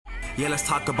Yeah, let's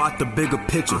talk about the bigger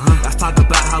picture. Let's talk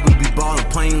about how we be ballin',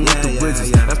 playing with the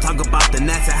Wizards. Let's talk about the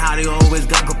Nats and how they always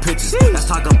got good pitchers. Let's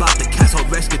talk about the Cats, how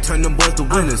Rex can turn them boys to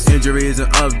winners. Injuries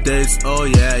and updates, oh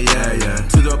yeah.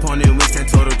 To the opponent, we stand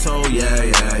toe to toe,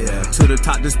 yeah. To the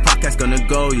top, this podcast gonna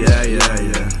go, yeah.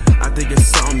 I think it's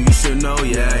something you should know,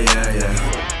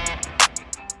 yeah.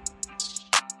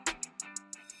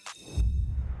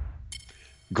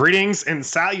 Greetings and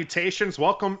salutations.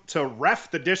 Welcome to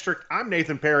Ref the District. I'm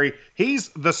Nathan Perry. He's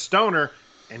the Stoner,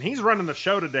 and he's running the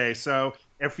show today. So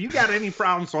if you got any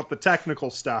problems with the technical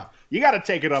stuff, you got to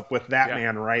take it up with that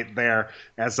man right there.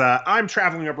 As I'm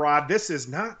traveling abroad, this is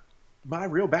not my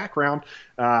real background,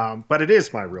 but it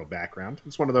is my real background.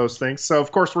 It's one of those things. So,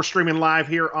 of course, we're streaming live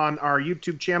here on our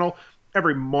YouTube channel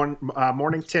every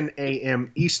morning, 10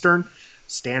 a.m. Eastern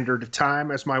Standard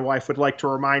Time, as my wife would like to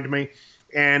remind me.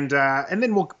 And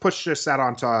then we'll push this out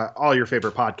onto all your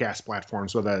favorite podcast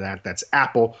platforms, whether that's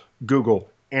Apple, Google,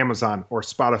 Amazon, or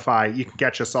Spotify. You can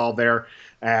catch us all there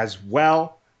as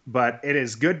well. But it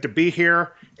is good to be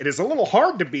here. It is a little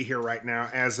hard to be here right now,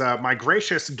 as my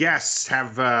gracious guests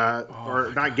have,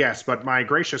 but my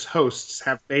gracious hosts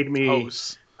have made me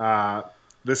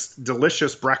this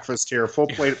delicious breakfast here, full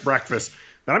plate breakfast,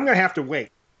 that I'm going to have to wait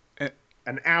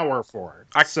an hour for.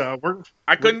 I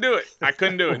couldn't do it. I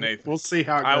couldn't do it, Nathan. We'll see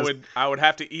how it goes. I would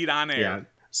have to eat on air. Yeah.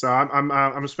 So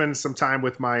I'm spending some time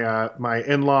with my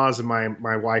in-laws and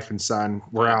my wife and son.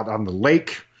 We're out on the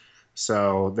lake,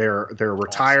 so they're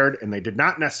retired, and they did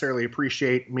not necessarily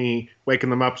appreciate me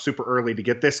waking them up super early to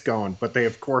get this going. But they,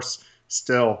 of course,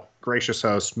 still gracious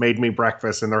hosts, made me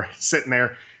breakfast, and they're sitting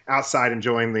there outside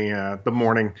enjoying the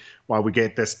morning while we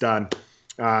get this done.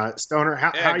 Stoner,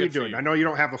 how are you doing? I know you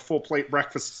don't have a full plate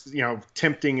breakfast,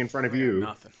 tempting in front of you.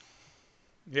 Nothing.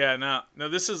 Yeah, no,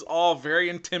 this is all very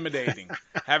intimidating.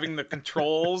 Having the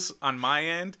controls on my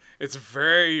end, it's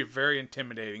very, very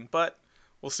intimidating. But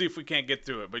we'll see if we can't get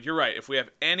through it. But you're right. If we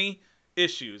have any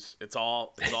issues, it's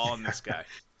all in this guy.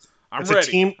 I'm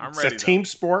ready. It's a team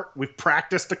sport. We've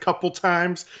practiced a couple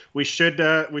times. We should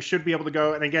be able to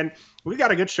go. And again, we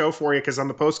got a good show for you, because on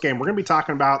the post game, we're going to be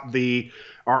talking about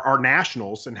our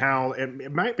nationals and how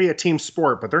it might be a team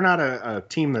sport, but they're not a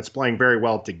team that's playing very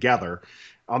well together.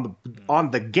 On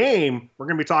the game, we're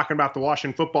going to be talking about the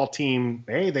Washington football team.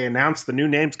 Hey, they announced the new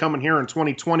names coming here in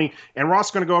 2020, and we're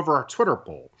also going to go over our Twitter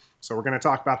poll. So we're going to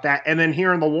talk about that. And then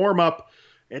here in the warm-up,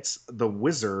 it's the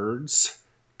Wizards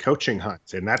coaching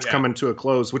hunt, and that's coming to a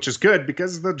close, which is good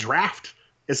because the draft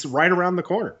is right around the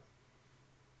corner.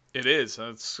 It is.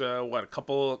 It's a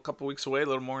couple weeks away, a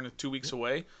little more than 2 weeks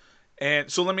away.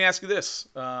 And so let me ask you this,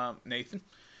 Nathan.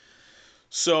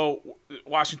 So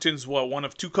Washington's one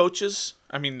of two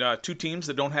teams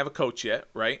that don't have a coach yet,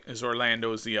 right? Is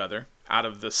Orlando is the other out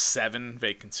of the 7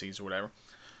 vacancies or whatever.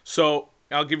 So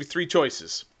I'll give you 3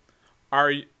 choices.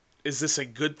 Is this a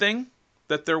good thing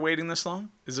that they're waiting this long?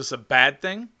 Is this a bad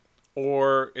thing,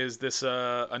 or is this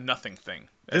a nothing thing?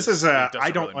 This is a I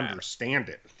don't understand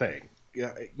it thing.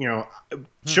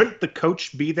 Shouldn't the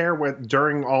coach be there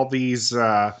during all these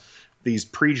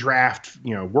pre-draft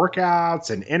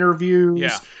workouts and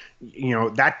interviews? Yeah.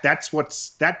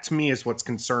 That to me is what's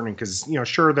concerning, because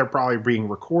sure, they're probably being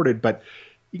recorded, but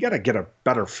you got to get a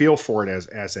better feel for it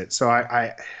as it. So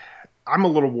I'm a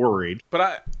little worried.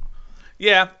 But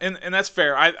and that's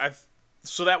fair.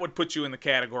 So that would put you in the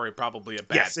category probably a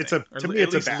bad thing. To me,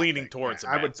 it's a bad leaning thing. towards a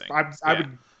bad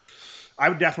thing. I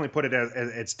would definitely put it as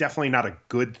it's definitely not a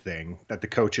good thing that the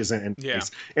coach isn't in place.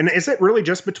 And is it really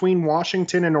just between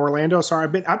Washington and Orlando? Sorry,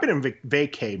 I've been in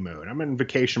vacay mode. I'm in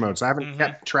vacation mode, so I haven't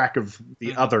kept track of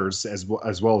the others as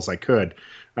well as I could.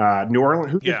 New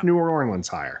Orleans. Who did New Orleans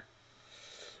hire?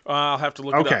 I'll have to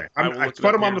look it up. I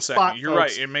put him on the spot. You're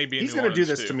right. It may be. He's going to do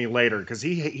this to me later, because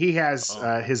he has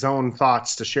his own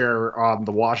thoughts to share on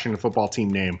the Washington football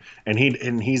team name, and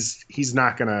he's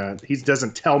not gonna. He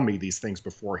doesn't tell me these things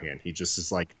beforehand. He just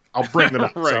is like, I'll bring it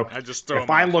up. Right. So if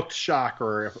I looked shocked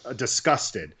or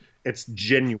disgusted, it's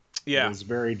genuine. Yeah, it's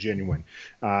very genuine.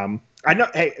 I know.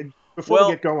 Hey. Before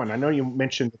we get going, I know you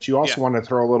mentioned that you also want to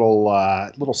throw a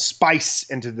little spice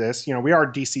into this. We are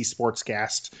a DC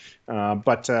Sportscast,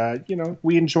 but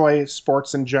we enjoy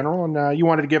sports in general, and you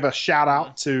wanted to give a shout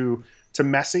out to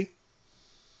Messi.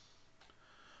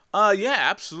 Yeah,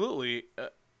 absolutely.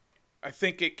 I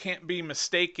think it can't be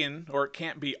mistaken, or it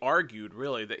can't be argued,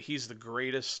 really, that he's the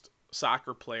greatest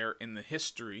soccer player in the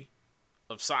history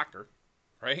of soccer,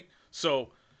 right? So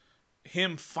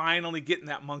him finally getting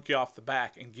that monkey off the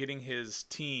back and getting his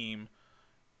team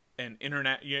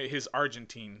his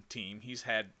Argentine team. He's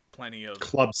had plenty of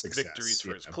club success, victories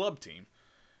for his club team.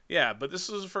 Yeah, but this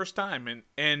was the first time,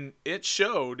 and it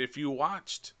showed if you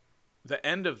watched the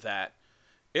end of that,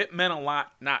 it meant a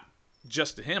lot, not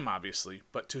just to him, obviously,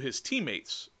 but to his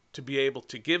teammates to be able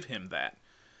to give him that.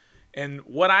 And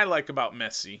what I like about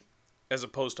Messi, as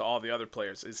opposed to all the other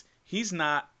players, is he's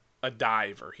not a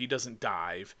diver. He doesn't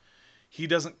dive. He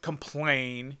doesn't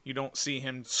complain. You don't see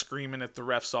him screaming at the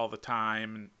refs all the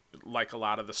time like a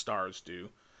lot of the stars do.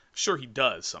 Sure, he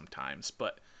does sometimes,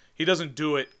 but he doesn't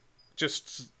do it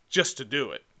just to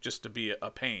do it, just to be a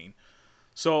pain.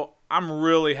 So I'm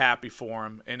really happy for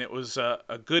him, and it was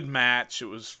a good match. It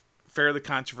was fairly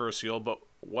controversial, but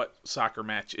what soccer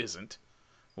match isn't?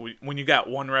 When you got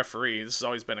one referee, this has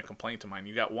always been a complaint of mine,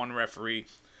 you got one referee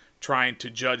trying to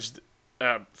judge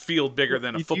a field bigger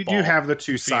than a football. You do have the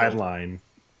two field. sideline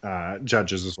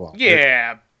judges as well.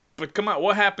 Yeah, but come on,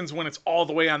 what happens when it's all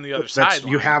the way on the other side?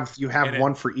 You have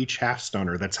one for each half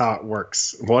stoner. That's how it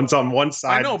works. One's on one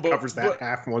side, covers that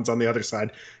half, and one's on the other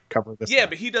side, cover this. Yeah, half.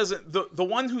 but he doesn't. The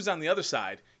one who's on the other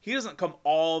side, he doesn't come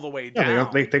all the way down.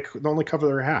 Yeah, they only cover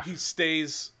their half. He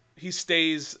stays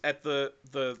at the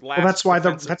last. Well, that's why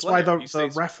player.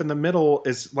 the ref in the middle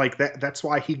is like that. That's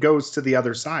why he goes to the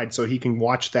other side so he can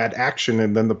watch that action,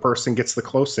 and then the person gets the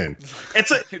close in.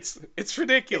 It's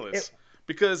ridiculous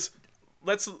because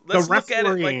let's the look at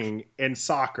it like in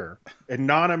soccer, in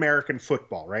non-American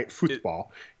football, right?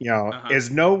 Football,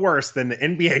 is no worse than the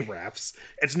NBA refs.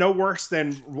 It's no worse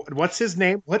than what's his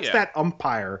name? What's that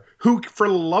umpire who, for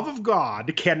the love of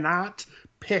God, cannot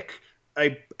pick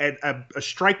a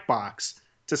strike box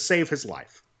to save his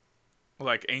life?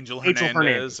 Like Angel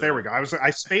Hernandez. There we go.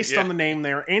 I spaced on the name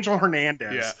there. Angel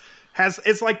Hernandez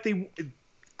it's like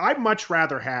I'd much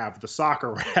rather have the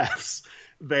soccer refs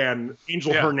than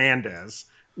Angel Hernandez,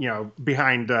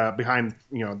 behind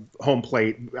home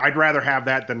plate. I'd rather have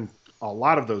that than a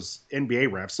lot of those NBA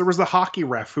refs. There was the hockey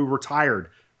ref who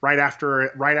retired right after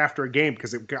a game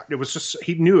because it was just,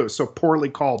 he knew it was so poorly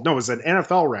called. No, it was an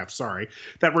NFL ref,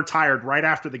 that retired right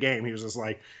after the game. He was just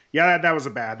like, yeah, that was a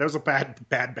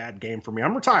bad game for me.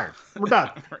 I'm retired. We're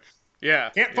done.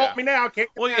 Can't fault me now. Can't.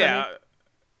 Well, yeah,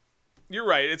 you're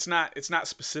right. It's not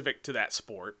specific to that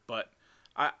sport, but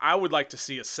I would like to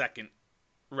see a second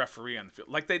referee on the field,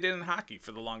 like they did in hockey.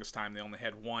 For the longest time, they only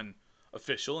had one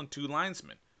official and two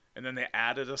linesmen, and then they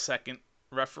added a second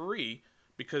referee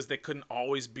because they couldn't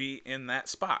always be in that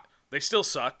spot. They still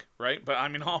suck, right? But I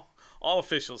mean, all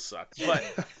officials suck. But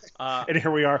and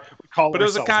here we are. But it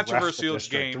was a controversial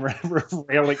game. We're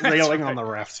railing on the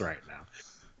refs right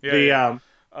now.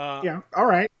 All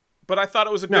right. But I thought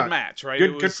it was a good match, right?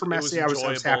 Good for Messi. I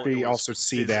was happy also to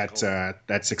see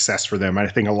that success for them. I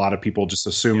think a lot of people just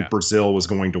assumed Brazil was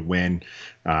going to win.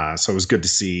 So it was good to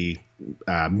see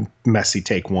Messi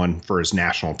take one for his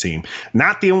national team.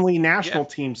 Not the only national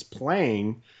teams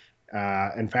playing.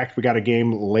 In fact, we got a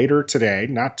game later today,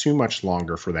 not too much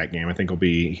longer for that game. I think it'll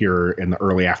be here in the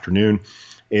early afternoon,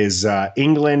 is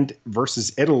England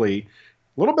versus Italy.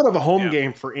 A little bit of a home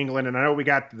game for England. And I know we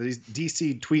got the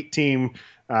DC tweet team.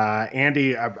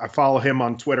 Andy, I follow him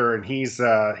on Twitter, and he's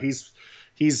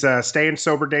staying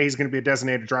sober day. He's going to be a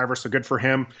designated driver, so good for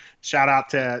him. Shout out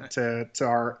to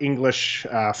our English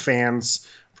fans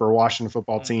for a Washington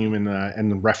football team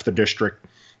and the ref the district.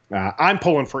 I'm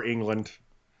pulling for England,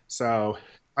 so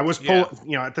I was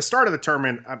pulling. At the start of the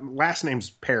tournament, last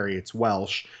name's Perry. It's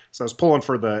Welsh, so I was pulling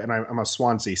for and I'm a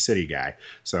Swansea City guy.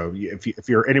 So if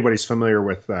you're anybody's familiar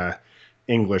with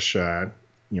English.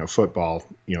 Football,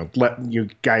 let you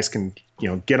guys can,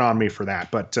 get on me for that.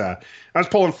 But I was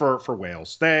pulling for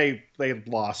Wales. They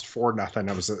lost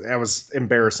 4-0. That was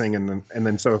embarrassing. And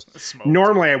then so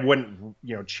normally I wouldn't,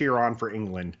 cheer on for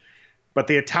England, but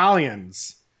the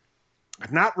Italians,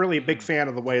 I'm not really a big fan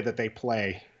of the way that they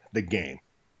play the game.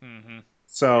 Mm-hmm.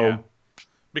 So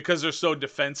because they're so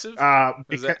defensive.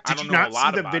 Did you not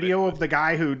see the video of the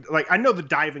guy who, I know the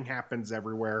diving happens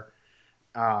everywhere.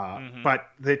 But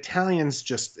the Italians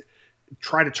just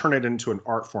try to turn it into an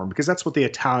art form because that's what the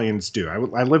Italians do.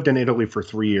 I lived in Italy for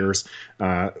 3 years.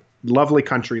 Lovely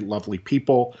country, lovely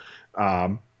people.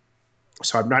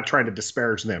 So I'm not trying to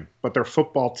disparage them, but their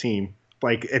football team,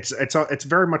 it's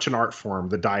very much an art form.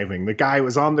 The diving, the guy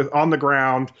was on the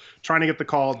ground trying to get the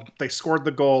call. They scored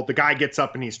the goal. The guy gets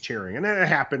up and he's cheering, and then it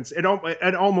happens. It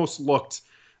almost looked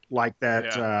like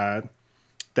that.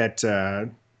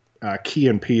 Key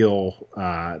and Peele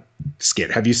skit.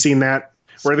 Have you seen that?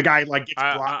 Where the guy gets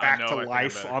brought back to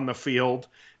life on the field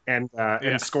and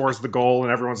scores the goal,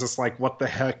 and everyone's just like, "What the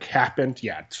heck happened?"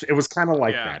 Yeah, it was kind of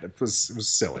like that. It was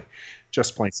silly,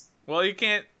 just plain. Well, you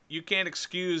can't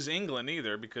excuse England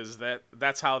either because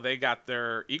that's how they got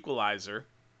their equalizer,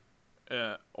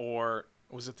 or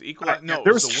was it the equalizer? No,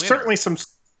 there was the winner. Certainly some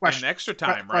in extra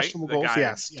time, right? Questionable goals. The guy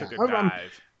yes, took a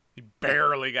dive. He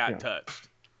barely got touched.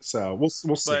 So we'll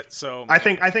see. But so I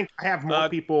think I have more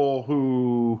people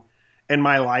who in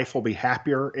my life will be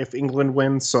happier if England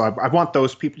wins. So I want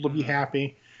those people to be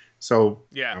happy. So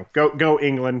go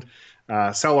England,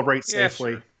 celebrate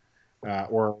safely,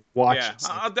 or watch. Yeah,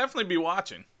 I'll definitely be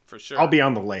watching for sure. I'll be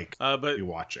on the lake, but be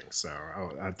watching. So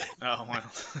oh well.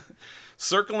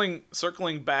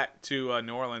 Circling back to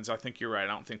New Orleans, I think you're right. I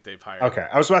don't think they've hired. Okay,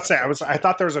 I was about to say I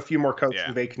thought there was a few more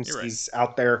coaching vacancies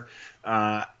out there.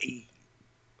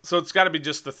 So it's got to be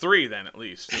just the 3 then, at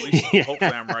least. Hopefully,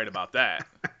 I'm right about that.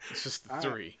 It's just the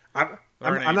 3. I'm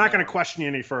not going to question you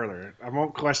any further. I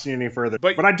won't question you any further.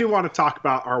 But I do want to talk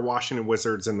about our Washington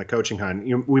Wizards and the coaching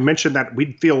hunt. We mentioned that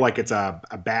we feel like it's a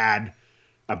bad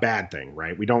thing,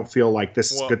 right? We don't feel like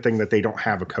this is a good thing that they don't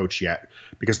have a coach yet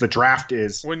because the draft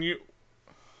is When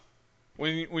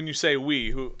you say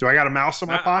we, who do I got a mouse in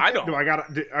my pocket? I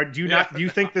don't. Do you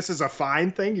think this is a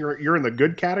fine thing? You're in the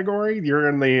good category. You're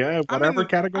in the whatever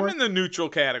category. I'm in the neutral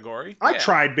category. I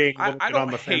tried being a little bit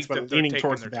on the fence, but leaning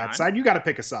towards the bad time. side. You got to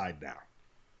pick a side now.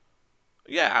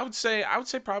 Yeah, I would say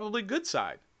probably good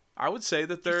side. I would say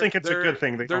that I think it's a good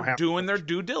thing they're doing their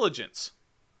due diligence.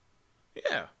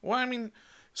 Yeah. Well, I mean,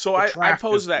 so I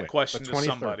posed that question to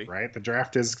somebody. Right. The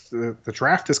draft is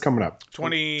coming up.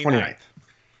 29th.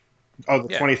 Oh, the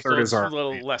 23rd is our a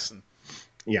little lesson.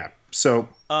 Yeah. So.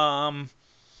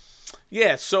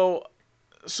 Yeah. So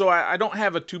I don't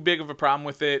have too big of a problem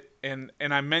with it, and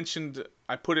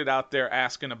I put it out there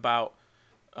asking about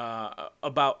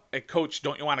a coach.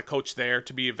 Don't you want a coach there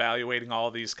to be evaluating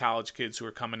all these college kids who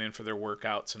are coming in for their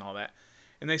workouts and all that?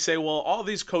 And they say, well, all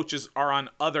these coaches are on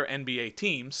other NBA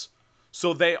teams,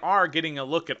 so they are getting a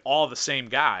look at all the same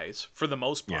guys for the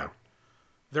most part. Yeah.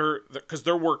 Because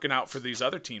they're working out for these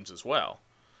other teams as well.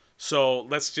 So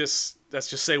let's just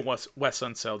say Wes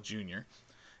Unseld Jr.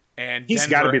 And he's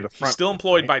got to be the front. He's still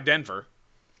employed by Denver.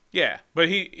 Yeah, but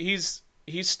he's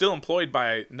still employed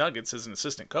by Nuggets as an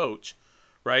assistant coach,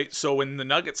 right? So when the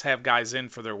Nuggets have guys in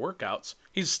for their workouts,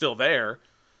 he's still there,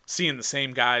 seeing the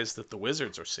same guys that the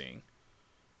Wizards are seeing,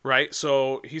 right?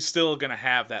 So he's still going to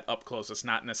have that up close. It's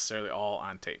not necessarily all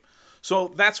on tape.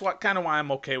 So that's why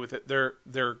I'm okay with it.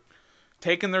 They're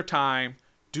taking their time,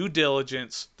 due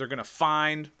diligence. They're going to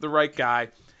find the right guy.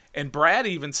 And Brad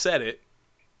even said it,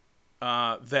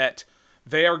 that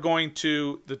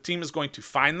the team is going to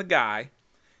find the guy,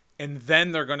 and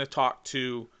then they're going to talk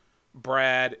to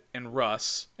Brad and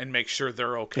Russ and make sure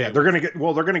they're okay. Yeah, they're going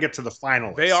to get to the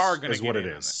finalists. They are going to get what it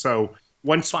is. That. So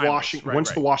once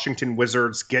the Washington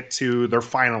Wizards get to their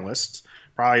finalists,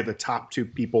 probably the top 2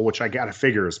 people, which I got to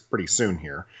figure is pretty soon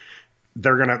here.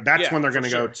 That's when they're gonna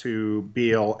go to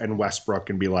Beal and Westbrook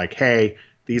and be like, hey,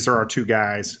 these are our 2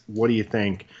 guys. What do you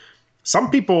think?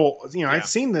 Some people, I've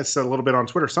seen this a little bit on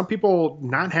Twitter. Some people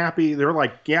not happy. They're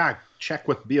like, yeah, check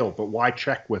with Beal, but why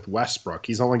check with Westbrook?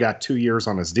 He's only got 2 years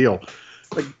on his deal.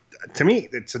 Like, to me,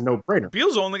 it's a no-brainer.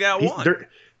 Beal's only got 1.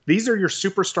 These are your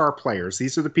superstar players.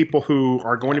 These are the people who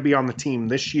are going to be on the team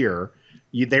this year.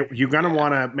 You're going to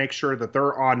want to make sure that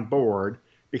they're on board.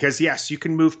 Because, yes, you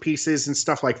can move pieces and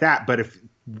stuff like that, but if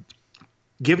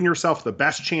giving yourself the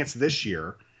best chance this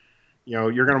year,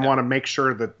 you're going to want to make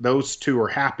sure that those 2 are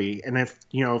happy. And if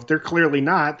they're clearly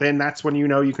not, then that's when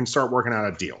you can start working out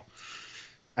a deal.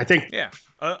 I think. Yeah.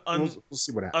 We'll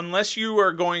see what happens. Unless you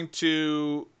are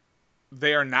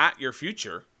they are not your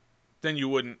future, then you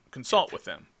wouldn't consult with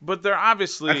them. But they're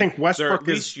obviously. I think Westbrook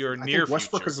is your near future.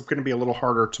 Westbrook is going to be a little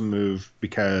harder to move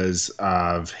because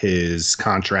of his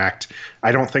contract.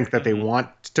 I don't think that they want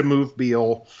to move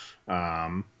Beal.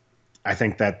 I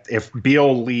think that if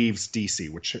Beal leaves DC,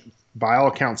 which by all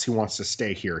accounts he wants to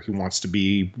stay here, he wants to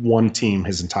be one team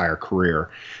his entire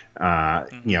career.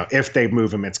 If they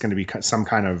move him, it's going to be some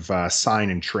kind of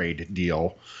sign and trade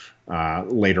deal.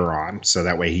 Later on, so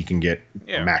that way he can get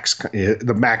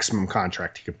the maximum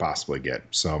contract he could possibly get.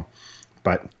 So,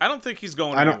 but I don't think he's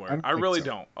going anywhere. I really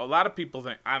don't. A lot of people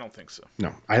think. I don't think so.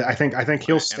 No, I think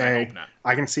he'll stay.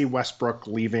 I can see Westbrook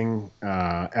leaving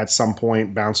at some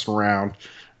point, bouncing around.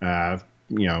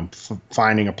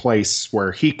 Finding a place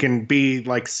where he can be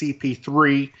like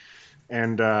CP3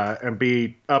 and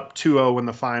be up 2-0 in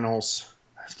the finals.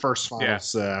 First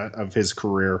finals of his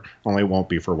career. Only won't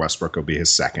be for Westbrook. It'll be his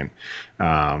second.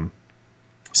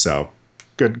 So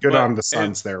good on the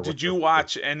Suns there. Did you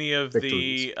watch any of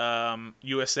the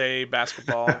USA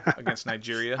basketball against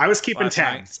Nigeria? I was keeping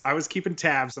tabs.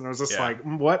 And I was just like,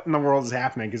 what in the world is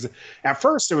happening? Because at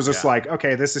first it was just like,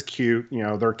 okay, this is cute.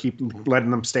 They're keep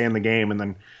letting them stay in the game. And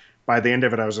then by the end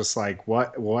of it, I was just like,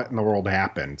 what in the world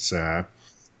happened?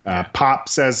 Pop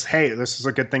says, hey, this is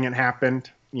a good thing it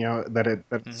happened. I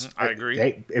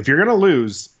agree. If you're going to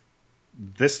lose,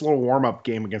 this little warm-up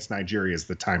game against Nigeria is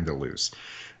the time to lose.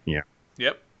 Yeah.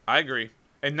 Yep, I agree.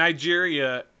 And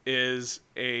Nigeria is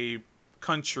a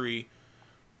country,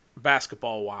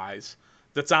 basketball-wise,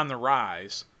 that's on the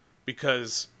rise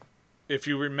because if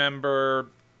you remember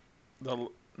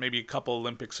maybe a couple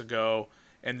Olympics ago,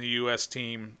 and the U.S.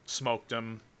 team smoked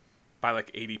them by like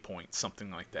 80 points,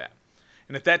 something like that.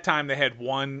 And at that time, they had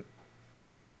one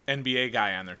NBA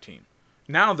guy on their team.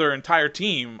 Now their entire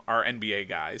team are NBA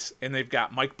guys, and they've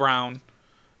got Mike Brown,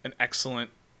 an excellent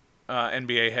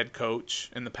NBA head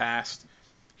coach in the past.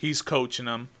 He's coaching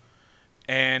them,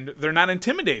 and they're not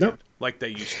intimidated like they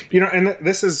used to be. And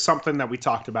this is something that we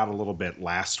talked about a little bit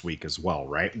last week as well,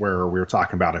 right? Where we were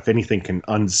talking about if anything can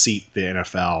unseat the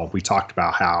NFL. We talked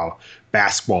about how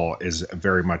basketball is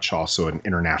very much also an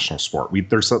international sport.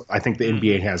 I think the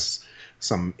NBA has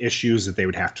some issues that they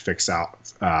would have to fix out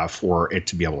for it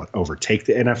to be able to overtake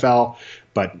the NFL,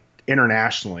 but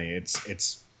internationally,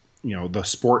 it's the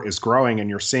sport is growing, and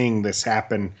you're seeing this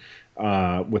happen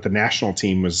with the national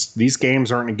team. These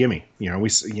games aren't a gimme.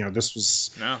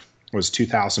 This was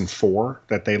 2004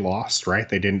 that they lost, right?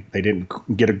 They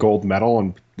didn't get a gold medal,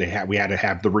 and we had to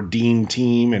have the redeem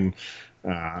team and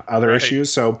other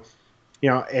issues. So,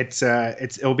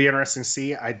 it'll be interesting to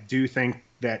see. I do think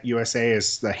that USA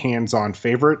is the hands-on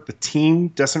favorite. The team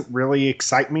doesn't really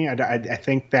excite me. I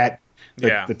think that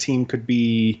the team could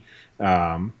be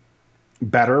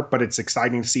better, but it's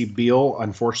exciting to see Beal.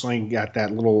 Unfortunately, got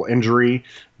that little injury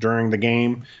during the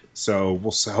game, so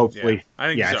we'll hopefully.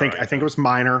 I think it was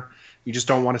minor. You just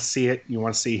don't want to see it. You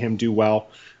want to see him do well.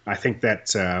 I think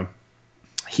that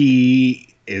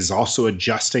he is also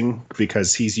adjusting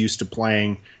because he's used to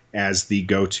playing as the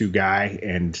go-to guy,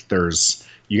 and this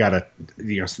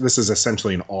is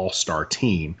essentially an all-star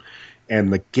team,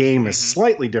 and the game is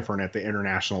slightly different at the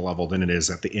international level than it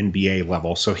is at the NBA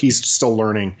level. So he's still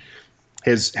learning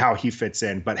how he fits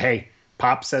in. But hey,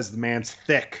 Pop says the man's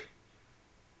thick.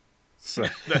 So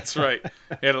that's right.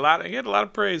 He had a lot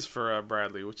of praise for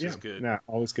Bradley, which is good. Yeah,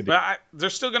 always good. But they're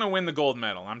still going to win the gold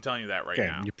medal. I'm telling you that right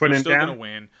now. You put they're it still down? going to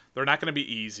win. They're not going to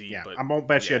be easy. Yeah, but I won't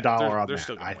bet you $1 on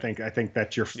that. I think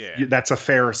that that's a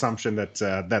fair assumption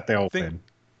that they'll win.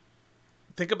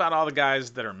 Think about all the guys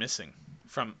that are missing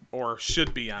from or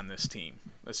should be on this team.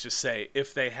 Let's just say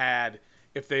if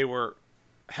they were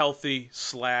healthy /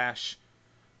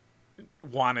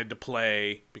 wanted to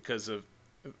play because of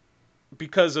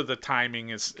the timing,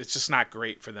 it's just not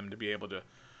great for them to be able to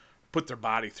put their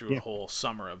body through a whole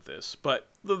summer of this. But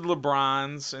the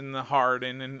LeBrons and the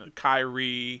Harden and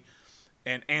Kyrie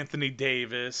and Anthony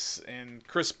Davis and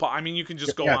Chris Paul. I mean, you can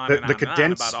just go on and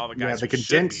on about all the guys who should be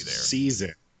there. The condensed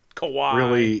season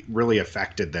Kawhi really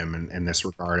affected them in this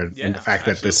regard, and the fact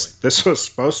absolutely. that this was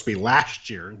supposed to be last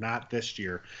year, not this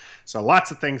year. So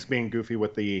lots of things being goofy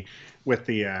with the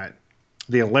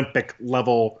Olympic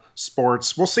level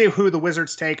sports. We'll see who the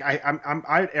Wizards take.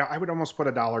 I would almost put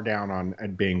 $1 down on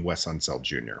it being Wes Unseld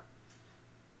Jr.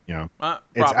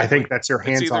 I think that's your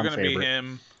hands-on favorite. Be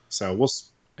him. So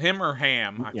him or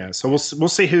Ham. So we'll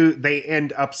see who they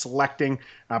end up selecting.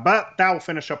 But that will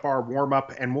finish up our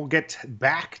warm-up, and we'll get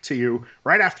back to you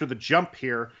right after the jump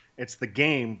here. It's the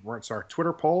game where it's our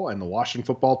Twitter poll and the Washington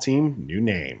football team new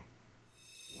name.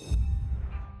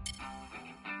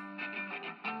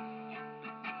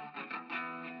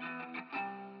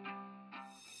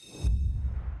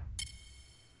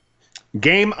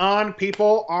 Game on,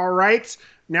 people. All right.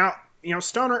 Now,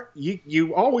 Stoner,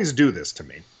 you always do this to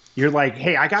me. You're like,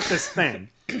 hey, I got this thing,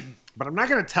 but I'm not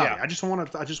going to tell you. I just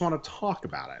want to talk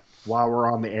about it while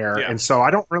we're on the air. Yeah. And so I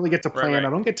don't really get to plan. Right. I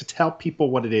don't get to tell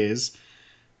people what it is.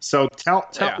 So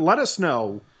let us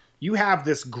know. You have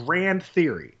this grand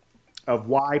theory of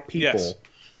why people,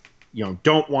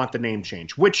 don't want the name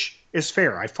change, which is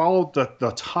fair. I followed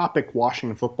the topic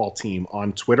Washington football team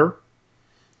on Twitter,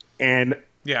 and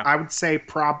I would say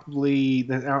probably,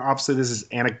 obviously this is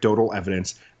anecdotal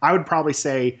evidence, I would probably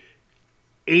say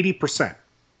 80%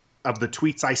 of the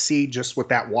tweets I see just with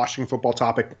that Washington football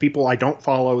topic, people I don't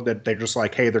follow that they're just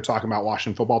like, hey, they're talking about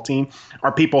Washington football team,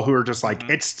 are people who are just like,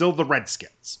 it's still the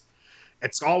Redskins.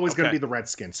 It's always going to be the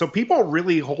Redskins. So people are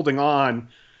really holding on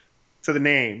to the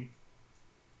name.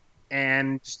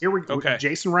 And here we go.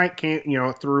 Jason Wright came,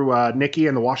 through Nikki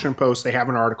and the Washington Post. They have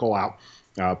an article out.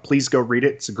 Please go read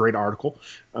it. It's a great article.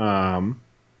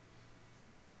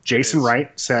 Jason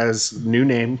Wright says new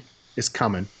name is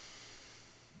coming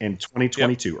in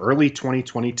 2022, early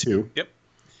 2022. Yep.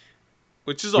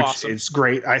 Which is awesome. It's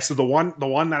great. So the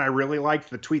one that I really liked,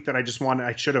 the tweet that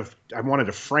I wanted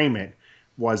to frame it,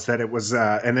 was that it was,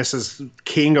 and this is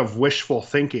king of wishful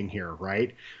thinking here,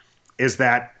 right? Is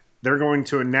that they're going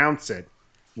to announce it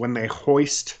when they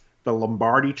hoist the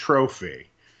Lombardi Trophy.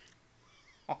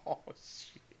 Oh,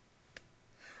 shit.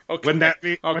 Okay. Wouldn't that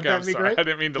be? Okay, Wouldn't that I'm be sorry. great? I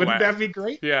didn't mean to Wouldn't laugh. that be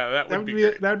great? Yeah, that would be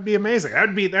great. That would be amazing.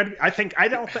 I think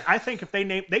if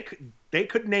they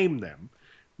could name them.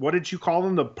 What did you call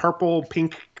them? The purple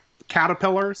pink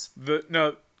caterpillars.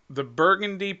 The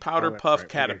burgundy powder puff Right.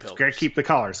 caterpillars. Got to keep the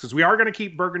colors because we are going to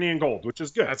keep burgundy and gold, which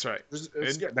is good. That's right.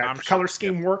 It's good. That color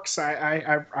scheme works.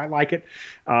 I like it.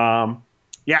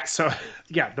 So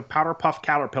the powder puff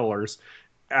caterpillars.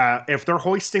 If they're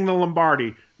hoisting the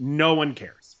Lombardi, no one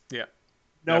cares. Yeah,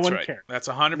 no that's one right. cares. That's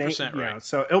 100% right.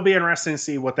 So it'll be interesting to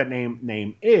see what that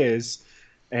name is,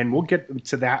 and we'll get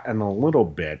to that in a little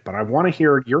bit. But I want to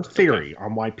hear your theory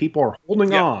on why people are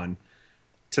holding on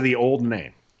to the old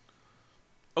name.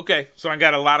 Okay, so I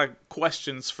got a lot of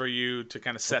questions for you to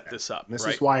kind of set this up. This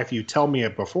is why if you tell me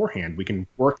it beforehand, we can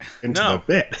work into the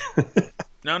bit.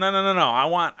 No. I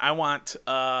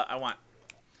want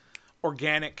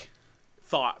organic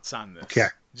thoughts on this. Okay.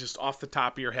 Just off the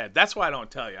top of your head. That's why I don't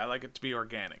tell you. I like it to be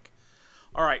organic.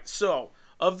 All right. So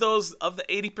of the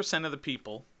 80% of the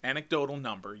people, anecdotal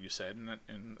number you said,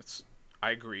 and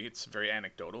I agree. It's very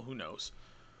anecdotal. Who knows?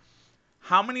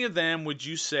 How many of them would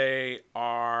you say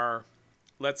are?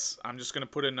 I'm just going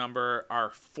to put a number.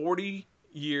 Are 40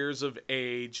 years of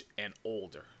age and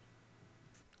older?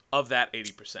 Of that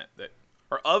 80%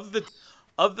 or of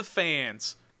the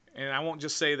fans, and I won't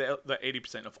just say the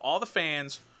 80%, of all the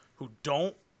fans who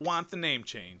don't want the name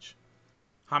change,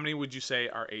 how many would you say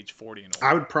are age 40 and older?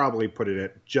 I would probably put it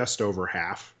at just over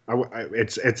half.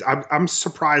 I'm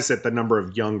surprised at the number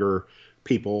of younger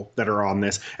people that are on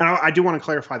this, and I do want to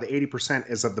clarify: the 80%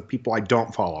 is of the people I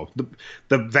don't follow.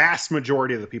 The vast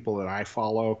majority of the people that I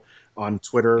follow on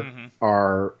Twitter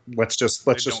are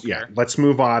let's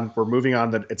move on. We're moving on.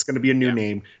 That it's going to be a new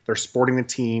name. They're sporting the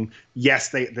team. Yes,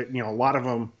 they a lot of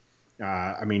them.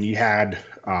 You had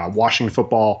Washington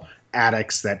football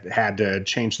addicts that had to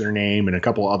change their name, and a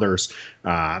couple others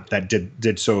that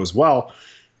did so as well.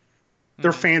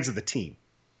 They're fans of the team.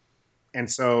 And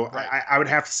so I would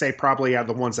have to say probably out of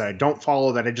the ones that I don't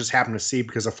follow that I just happen to see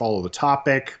because I follow the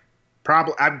topic,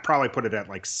 I'd probably put it at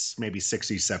like maybe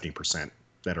 60, 70%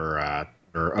 that are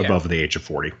above the age of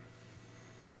 40.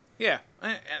 Yeah.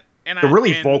 And the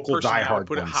really vocal diehard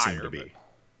ones seem to be.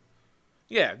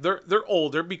 Yeah, they're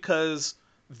older because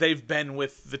they've been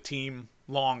with the team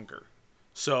longer.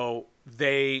 So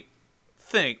they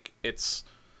think it's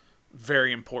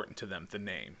very important to them, the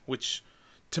name, which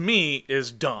to me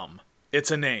is dumb.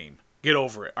 It's a name. Get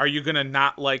over it. Are you going to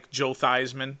not like Joe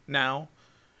Theismann now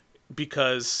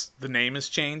because the name has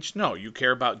changed? No, you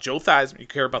care about Joe Theismann. You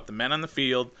care about the men on the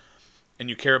field, and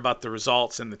you care about the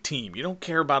results and the team. You don't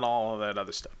care about all of that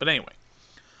other stuff. But anyway,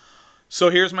 so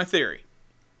here's my theory.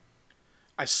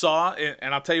 I saw,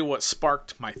 and I'll tell you what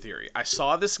sparked my theory. I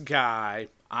saw this guy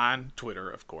on Twitter,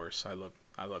 of course. I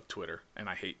love Twitter, and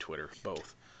I hate Twitter,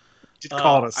 both.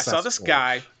 I saw this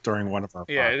guy during one of our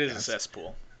podcasts. Yeah, it is a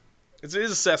cesspool. It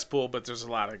is a cesspool, but there's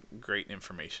a lot of great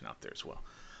information out there as well.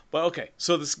 But okay,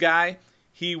 so this guy,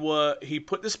 he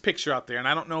put this picture out there, and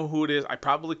I don't know who it is. I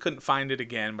probably couldn't find it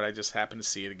again, but I just happened to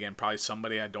see it again. Probably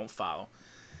somebody I don't follow.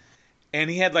 And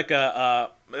he had like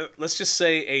let's just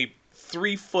say a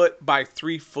 3 foot by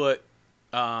 3 foot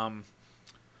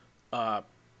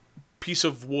piece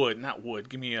of wood, not wood.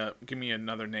 Give me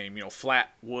another name.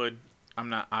 Flat wood. I'm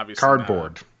not obviously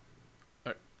cardboard.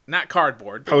 Not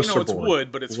cardboard, but Poster it's board.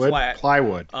 wood, but it's wood, flat.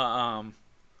 Plywood.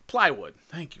 Plywood.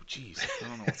 Thank you. Jeez, I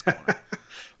don't know what's going on.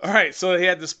 All right, so he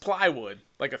had this plywood,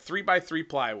 like a 3x3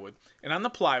 plywood, and on the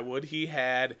plywood he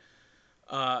had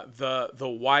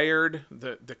the wired,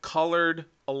 the colored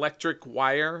electric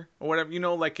wire or whatever,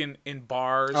 like in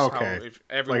bars. Okay. How if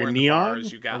everywhere like a in neon? The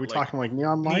bars you got. Are we like, talking like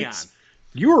neon lights? Neon.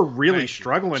 You are really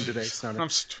struggling today, son. I'm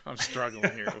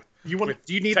struggling here.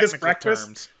 Do you need this breakfast?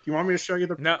 Terms. Do you want me to show you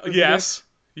the? No.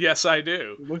 Yes, I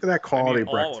do. Look at that quality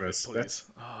breakfast. That's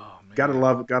man.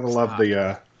 Gotta love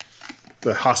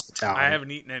the hospitality. I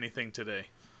haven't eaten anything today.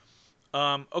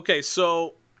 Okay,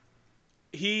 so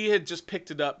he had just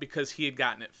picked it up because he had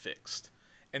gotten it fixed,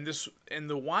 and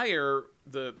the wire,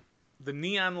 the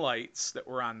neon lights that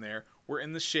were on there were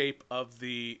in the shape of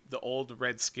the old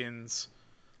Redskins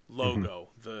logo,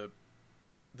 the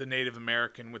Native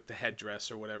American with the headdress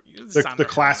or whatever. The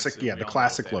classic, the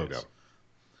classic logo.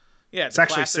 Yeah, it's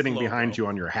actually sitting behind you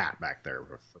on your hat back there.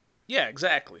 Yeah,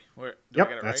 exactly.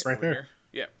 That's right there.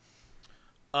 Here?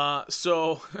 Yeah.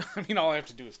 So, all I have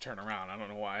to do is turn around. I don't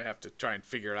know why I have to try and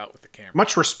figure it out with the camera.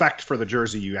 Much respect for the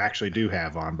jersey you actually do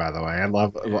have on, by the way. I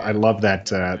love that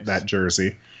nice. That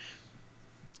jersey.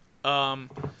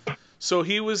 So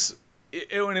he was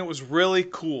and it was really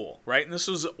cool, right? And this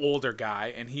was an older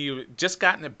guy, and he had just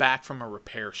gotten it back from a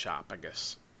repair shop, I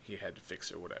guess. He had to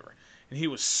fix it or whatever. And he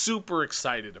was super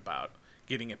excited about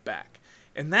getting it back.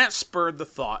 And that spurred the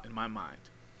thought in my mind.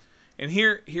 And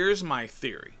here's my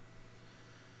theory.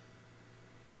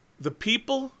 The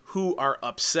people who are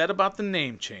upset about the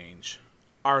name change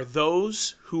are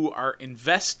those who are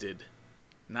invested,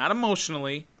 not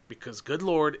emotionally, because good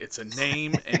Lord, it's a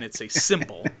name and it's a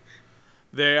symbol.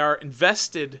 They are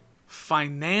invested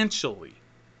financially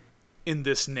in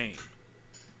this name.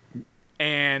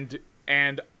 And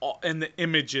the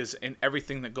images and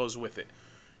everything that goes with it.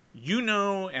 You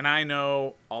know, and I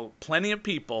know plenty of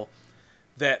people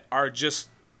that are just,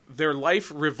 their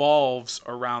life revolves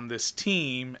around this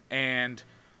team, and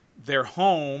their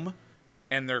home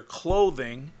and their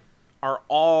clothing are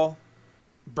all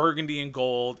burgundy and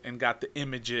gold and got the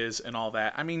images and all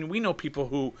that. I mean, we know people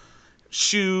who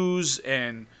shoes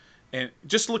and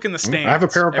just look in the stands. I have a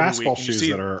pair of every basketball week and shoes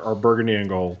that are burgundy and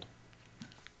gold.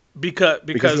 Because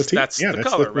that's the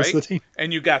color, right? That's the team.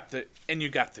 And you got the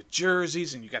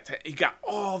jerseys, and you got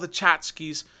all the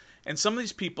tchotchkes, and some of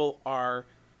these people are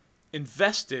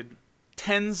invested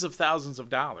tens of thousands of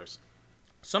dollars.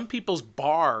 Some people's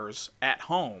bars at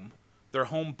home, their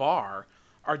home bar,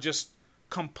 are just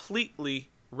completely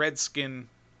Redskin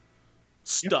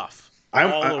stuff. I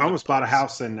almost bought a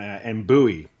house in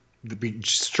Bowie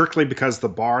strictly because the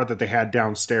bar that they had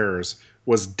downstairs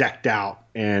was decked out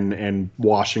in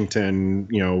Washington,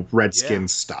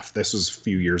 Redskins stuff. This was a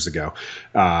few years ago.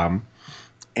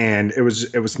 And it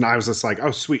was I was just like,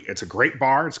 oh, sweet. It's a great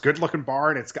bar. It's a good looking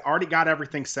bar. And it's already got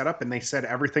everything set up. And they said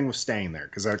everything was staying there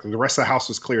because the rest of the house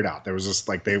was cleared out. There was just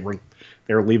like, they were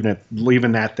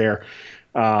leaving that there.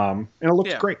 And it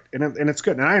looks great. And it's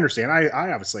good. And I understand.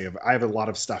 I obviously have a lot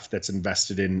of stuff that's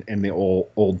invested in the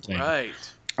old thing. Right.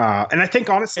 And I think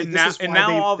honestly, this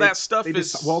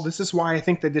is why I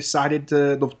think they decided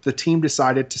the team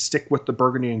decided to stick with the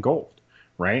burgundy and gold,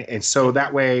 right? And so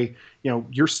that way,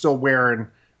 you're still wearing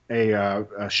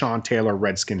a Sean Taylor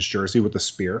Redskins jersey with a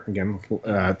spear. Again,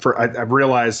 I've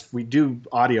realized we do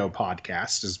audio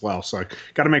podcasts as well, so I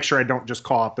got to make sure I don't just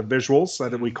call out the visuals, so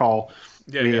that we call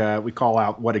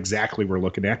out what exactly we're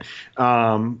looking at.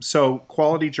 So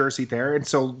quality jersey there. And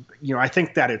so, I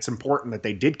think that it's important that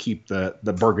they did keep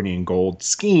the burgundy and gold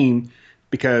scheme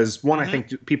because one, I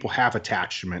think people have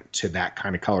attachment to that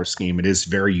kind of color scheme. It is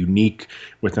very unique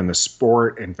within the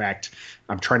sport. In fact,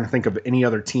 I'm trying to think of any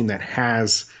other team that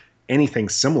has anything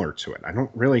similar to it. I don't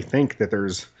really think that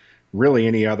there's really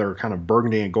any other kind of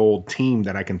burgundy and gold team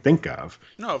that I can think of.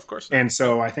 No, of course not. And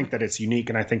so I think that it's unique,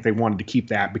 and I think they wanted to keep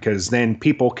that because then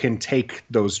people can take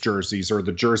those jerseys or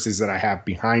the jerseys that I have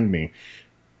behind me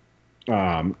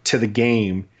to the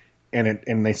game, and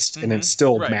it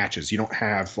still matches. You don't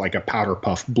have like a powder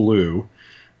puff blue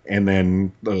and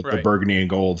then the burgundy and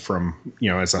gold from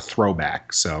as a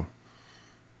throwback. So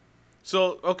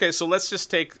okay, so let's just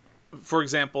take, for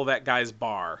example, that guy's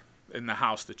bar in the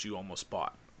house that you almost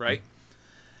bought. Right?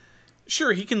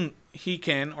 Sure, he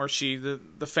can or she, the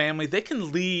family, they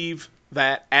can leave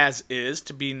that as is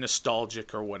to be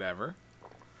nostalgic or whatever.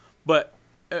 But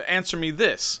answer me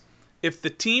this. If the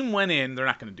team went in, they're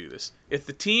not going to do this. If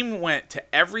the team went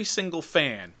to every single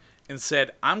fan and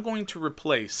said, I'm going to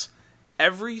replace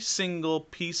every single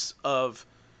piece of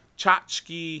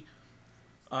tchotchke,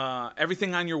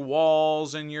 everything on your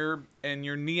walls and your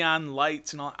neon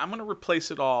lights and all, I'm going to replace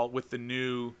it all with the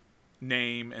new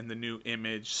name and the new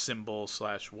image, symbol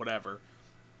 / whatever.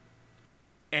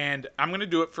 And I'm going to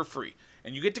do it for free.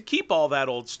 And you get to keep all that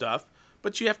old stuff,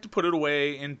 but you have to put it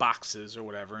away in boxes or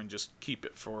whatever and just keep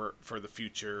it for the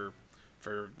future,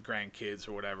 for grandkids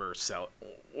or whatever, or sell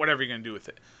it, whatever you're going to do with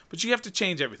it. But you have to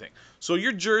change everything. So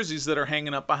your jerseys that are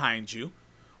hanging up behind you,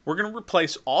 we're going to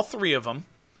replace all 3 of them,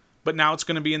 but now it's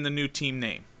going to be in the new team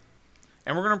name.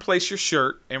 And we're going to replace your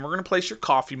shirt, and we're going to replace your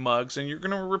coffee mugs, and you're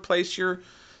going to replace your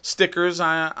stickers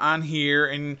on here,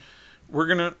 and we're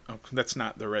gonna. Oh, that's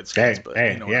not the Redskins, but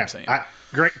you know what I'm saying.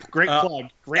 Great plug.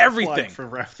 Great everything plug for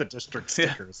Ref the District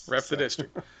stickers. Ref the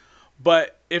District.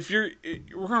 But we're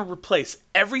gonna replace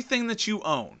everything that you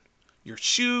own: your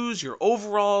shoes, your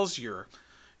overalls, your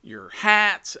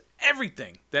hats,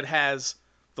 everything that has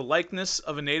the likeness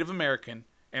of a Native American,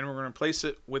 and we're gonna replace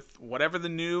it with whatever the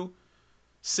new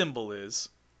symbol is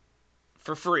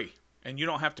for free, and you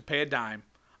don't have to pay a dime.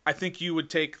 I think you would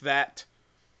take that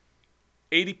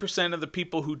 80% of the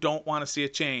people who don't want to see a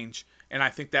change, and I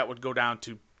think that would go down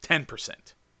to 10%.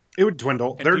 It would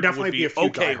dwindle. There would definitely be a few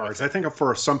diehards. I think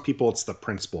for some people, it's the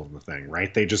principle of the thing,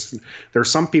 right? There's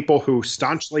some people who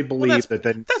staunchly believe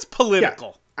that's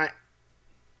political.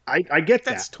 I get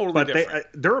That's that, totally but different.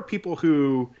 there are people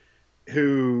who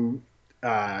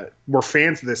were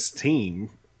fans of this team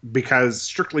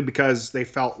strictly because they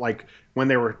felt like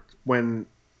when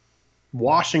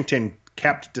Washington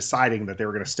kept deciding that they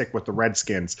were going to stick with the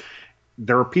Redskins.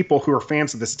 There are people who are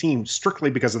fans of this team strictly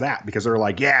because of that, because they're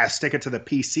like, yeah, stick it to the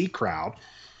PC crowd.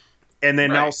 And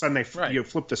then all of a sudden you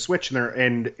flip the switch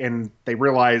and they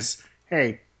realize,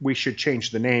 hey, we should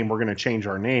change the name. We're going to change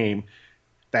our name.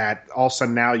 That all of a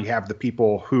sudden now you have the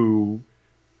people who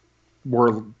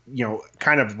were,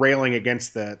 kind of railing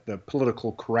against the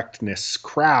political correctness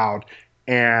crowd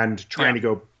and trying to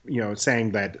go,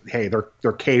 saying that, hey,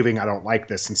 they're caving. I don't like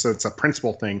this. And so it's a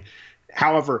principle thing.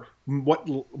 However,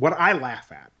 what I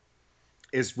laugh at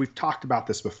is, we've talked about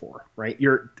this before, right?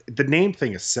 The name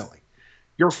thing is silly.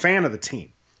 You're a fan of the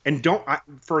team. And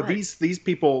these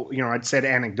people, I'd said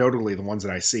anecdotally, the ones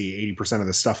that I see, 80% of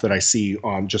the stuff that I see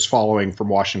on just following from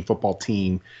Washington football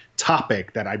team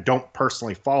topic that I don't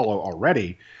personally follow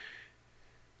already,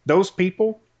 those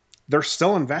people, they're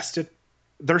still invested.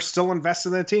 They're still invested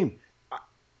in the team.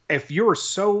 If you're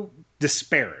so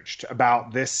disparaged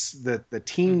about the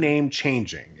team name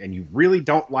changing and you really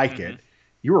don't like it,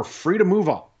 you are free to move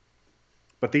on.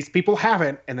 But these people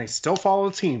haven't, and they still follow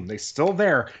the team. They're still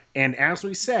there. And as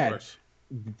we said,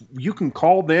 you can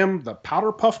call them the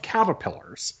Powder Puff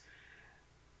Caterpillars.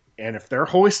 And if they're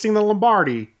hoisting the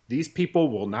Lombardi, these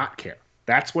people will not care.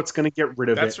 That's what's going to get rid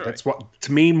of it. Right. That's what,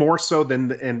 to me, more so than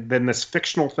this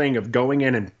fictional thing of going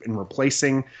in and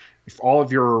replacing all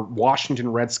of your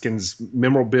Washington Redskins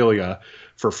memorabilia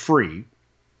for free.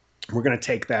 We're going to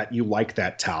take that "you like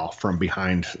that" towel from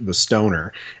behind the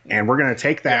stoner, and we're going to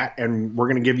take that and we're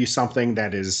going to give you something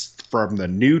that is from the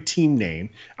new team name.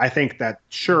 I think that,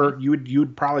 sure,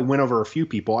 you'd probably win over a few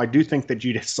people. I do think that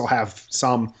you'd still have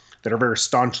some that are very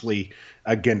staunchly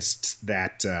against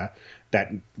that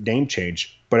name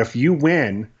change. But if you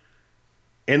win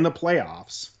in the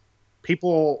playoffs,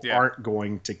 people aren't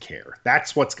going to care.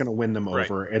 That's what's going to win them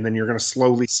over. And then you're going to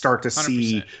slowly start to 100%.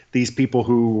 see these people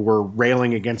who were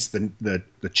railing against the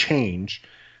change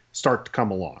start to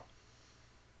come along.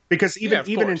 Because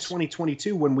even in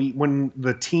 2022, when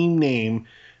the team name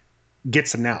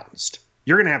gets announced,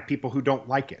 you're going to have people who don't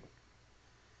like it.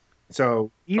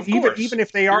 So even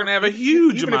if they are going to have a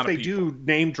huge amount of people, even if they do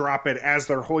name drop it as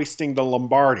they're hoisting the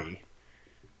Lombardi,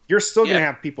 you're still going to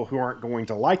have people who aren't going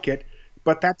to like it.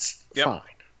 But that's fine.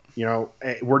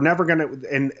 We're never going to,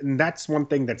 and that's one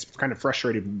thing that's kind of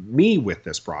frustrated me with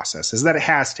this process, is that it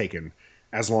has taken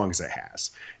as long as it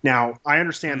has. Now, I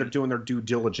understand they're doing their due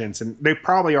diligence, and they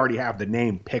probably already have the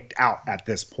name picked out at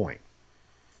this point,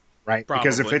 right? Probably.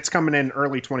 Because if it's coming in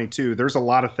early 22, there's a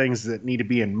lot of things that need to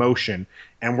be in motion,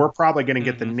 and we're probably going to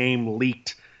get the name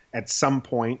leaked at some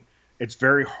point. It's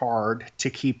very hard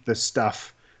to keep this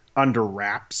stuff under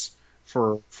wraps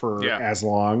for as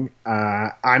long.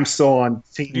 I'm still on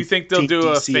team. Do you think they'll do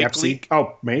a fake leak?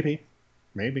 Oh, maybe.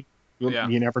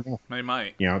 You never know. They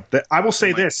might. I will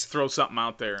say this: throw something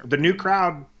out there. The new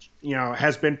crowd,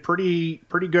 has been pretty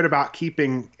good about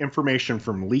keeping information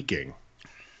from leaking.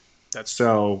 That's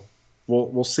so.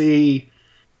 We'll see.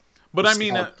 But I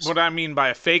mean, what I mean by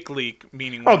a fake leak,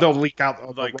 meaning they'll leak out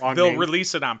the wrong they'll name.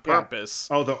 Release it on purpose.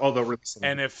 Yeah. They'll release it.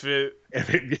 And if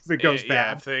it goes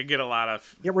bad, if they get a lot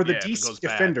of we're the DC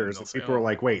Defenders, and people are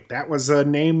like, wait, that was a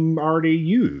name already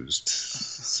used.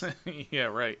 Yeah,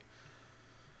 right.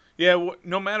 Yeah,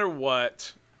 no matter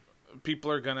what,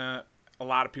 a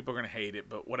lot of people are gonna hate it,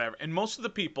 but whatever. And most of the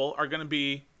people are gonna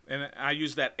be, and I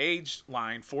use that age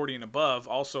line, 40 and above,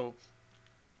 also.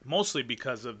 Mostly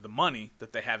because of the money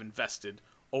that they have invested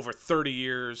over 30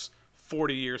 years,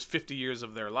 40 years, 50 years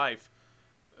of their life.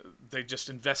 They just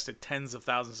invested tens of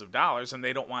thousands of dollars, and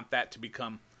they don't want that to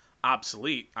become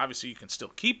obsolete. Obviously, you can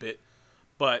still keep it,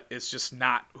 but it's just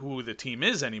not who the team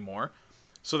is anymore.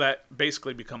 So that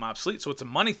basically become obsolete. So it's a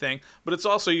money thing, but it's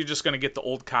also, you're just going to get the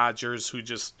old codgers who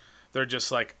they're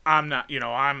just like,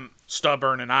 I'm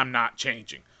stubborn and I'm not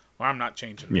changing. Or I'm not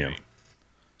changing the name.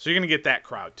 So you're going to get that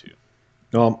crowd too.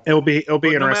 Well, it'll be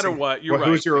interesting. No matter what, you're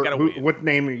right. What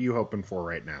name are you hoping for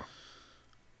right now?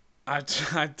 I'm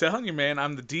telling you, man,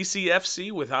 I'm the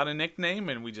DCFC without a nickname,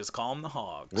 and we just call them the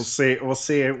Hogs. We'll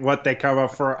see what they come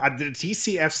up for. The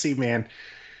DCFC, man,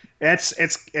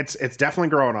 it's definitely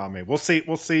growing on me. We'll see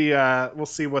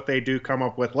what they do come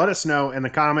up with. Let us know in the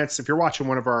comments if you're watching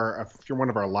one of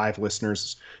our live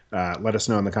listeners. Let us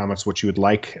know in the comments what you would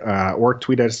like, or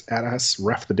tweet us at us,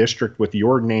 Ref the District, with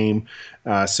your name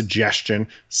suggestion.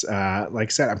 Like I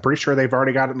said, I'm pretty sure they've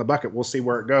already got it in the bucket. We'll see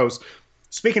where it goes.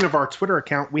 Speaking of our Twitter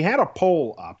account, we had a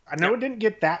poll up. I know it didn't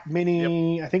get that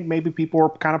many. I think maybe people were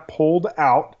kind of pulled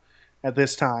out. at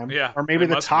this time. Yeah, Or maybe it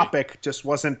the must be. topic just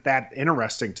wasn't that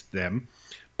interesting to them.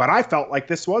 But I felt like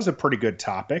this was a pretty good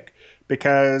topic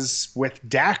because with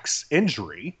Dak's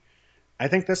injury, I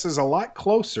think this is a lot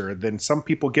closer than some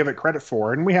people give it credit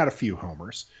for. And we had a few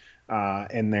homers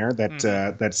in there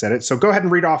that said it. So go ahead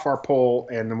and read off our poll,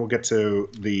 and then we'll get to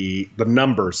the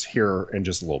numbers here in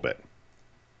just a little bit.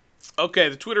 Okay,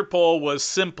 the Twitter poll was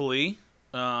simply,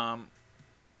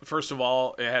 first of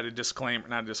all, it had a disclaimer,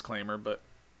 not a disclaimer, but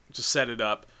to set it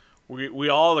up. We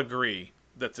all agree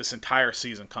that this entire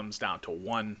season comes down to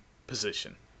one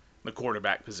position, the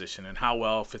quarterback position, and how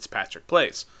well Fitzpatrick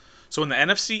plays. So in the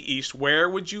NFC East, where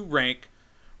would you rank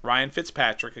Ryan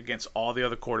Fitzpatrick against all the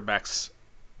other quarterbacks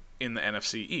in the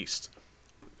NFC East?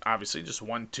 Obviously, just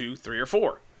 1, 2, 3, or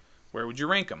 4. Where would you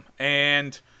rank him?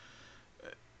 And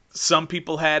some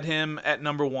people had him at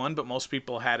number 1, but most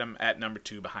people had him at number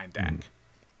 2 behind Dak.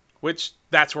 Which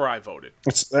that's where I voted.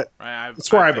 That's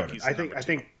where I voted. I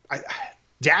think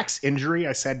Dak's injury,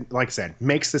 like I said,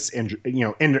 makes this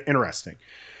interesting.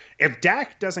 If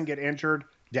Dak doesn't get injured,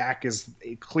 Dak is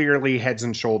clearly heads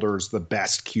and shoulders the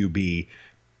best QB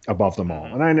above them all,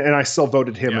 and I still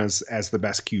voted him as the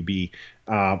best QB.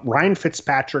 Ryan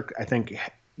Fitzpatrick, I think,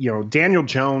 Daniel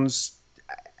Jones,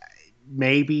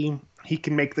 maybe he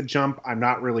can make the jump. I'm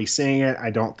not really seeing it.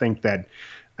 I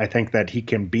think that he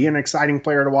can be an exciting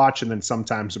player to watch, and then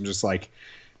sometimes I'm just like,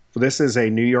 this is a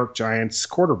New York Giants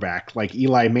quarterback like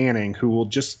Eli Manning, who will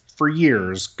just for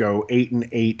years go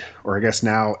 8-8, or I guess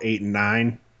now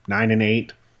 8-9,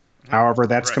 9-8, however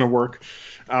that's going to work.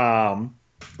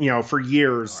 For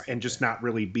years and just not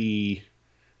really be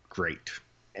great.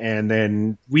 And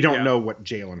then we don't know what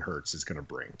Jalen Hurts is going to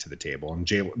bring to the table. And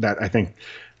that I think,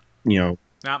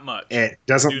 not much. It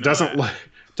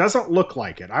doesn't look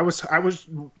like it. I was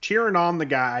cheering on the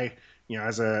guy,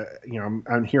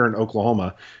 I'm here in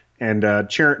Oklahoma, and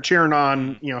cheering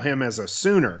on him as a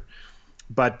Sooner.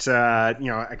 But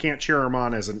I can't cheer him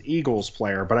on as an Eagles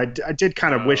player. But I did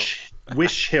kind of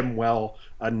wish him well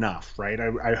enough, right?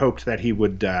 I hoped that he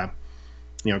would,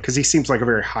 because he seems like a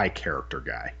very high character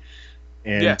guy,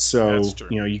 and so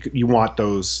you want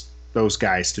those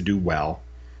guys to do well.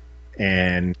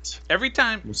 And every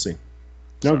time we'll see.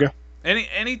 No, go.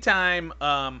 Anytime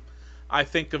I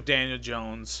think of Daniel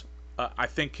Jones, I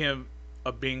think him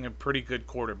of being a pretty good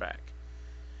quarterback,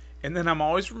 and then I'm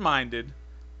always reminded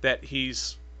that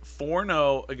he's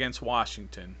 4-0 against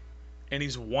Washington, and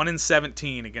he's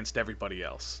 1-17 against everybody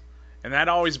else. And that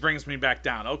always brings me back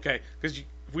down. Okay, because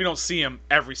we don't see him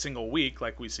every single week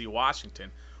like we see Washington.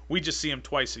 We just see him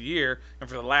twice a year, and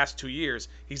for the last 2 years,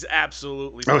 he's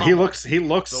absolutely. Oh, he looks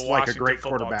like a great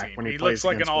quarterback when he plays looks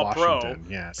like against an all-pro.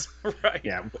 Yes, right.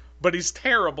 Yeah, but he's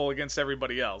terrible against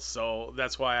everybody else. So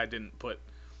that's why I didn't put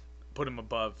him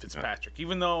above Fitzpatrick,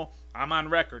 even though I'm on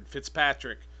record.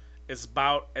 Fitzpatrick is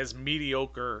about as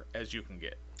mediocre as you can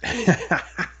get.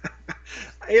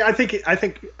 I think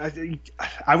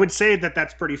I would say that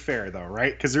that's pretty fair, though,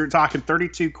 right? Because they're talking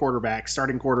 32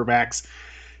 starting quarterbacks.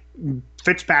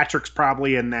 Fitzpatrick's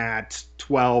probably in that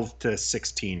 12 to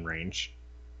 16 range.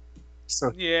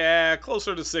 So yeah,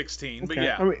 closer to 16, but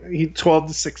yeah, I mean, he 12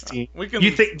 to 16. Do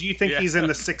you think he's in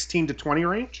the 16 to 20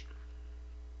 range?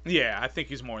 Yeah, I think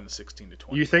he's more in the 16 to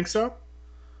 20. You think so?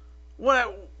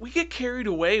 Well, we get carried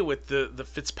away with the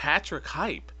Fitzpatrick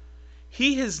hype.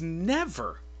 He has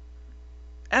never,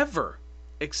 ever,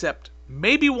 except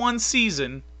maybe one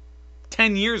season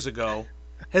 10 years ago,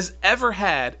 has ever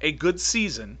had a good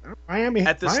season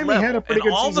at this level. Miami had a pretty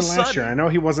good season last year. I know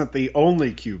he wasn't the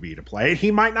only QB to play.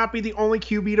 He might not be the only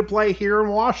QB to play here in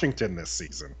Washington this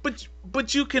season.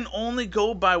 But you can only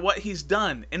go by what he's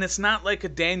done. And it's not like a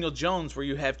Daniel Jones where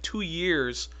you have 2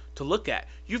 years to look at.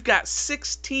 You've got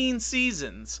 16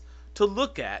 seasons to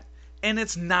look at, and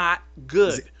it's not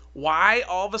good. Why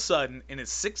all of a sudden in his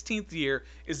 16th year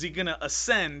is he going to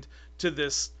ascend to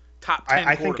this top 10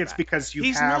 I think it's because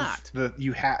you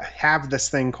have this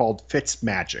thing called Fitz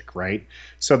magic, right?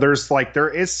 So there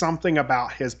is something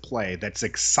about his play that's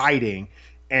exciting,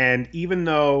 and even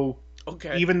though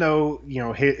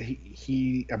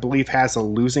he I believe has a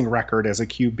losing record as a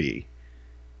QB,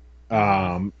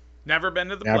 never been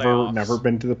to the playoffs. Never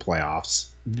been to the playoffs.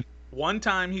 One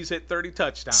time he's hit 30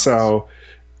 touchdowns. So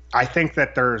I think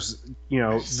that there's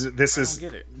this is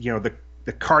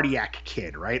the cardiac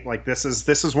kid, right? Like this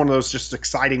is one of those just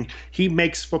exciting. He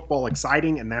makes football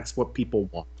exciting, and that's what people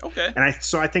want. Okay. And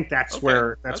I think that's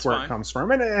where it comes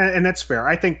from, and that's fair.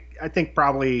 I think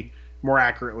probably more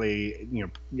accurately,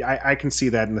 I can see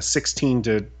that in the 16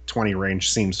 to 20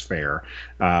 range seems fair,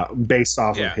 based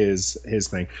off of his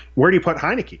thing. Where do you put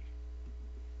Heineke?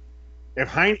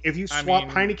 If you swap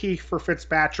Heineke for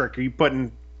Fitzpatrick, are you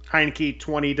putting Heineke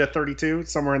 20 to 32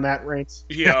 somewhere in that range?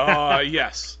 Yeah.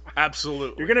 Yes.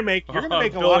 Absolutely. You're gonna make a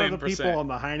lot of the people on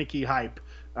the Heineke hype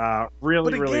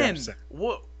really, but again, really upset.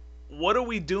 What are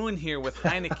we doing here with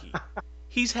Heineke?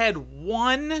 He's had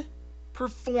one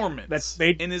performance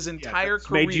in his entire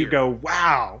career. Made you go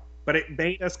wow, but it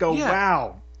made us go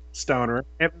wow, Stoner.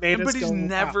 It made us go. But he's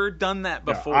never done that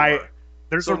before. No,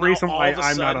 there's a reason why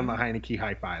I'm not on the Heineke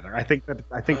hype either. I think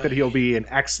that he'll be an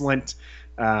excellent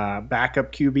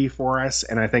backup QB for us,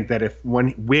 and I think that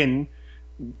when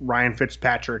Ryan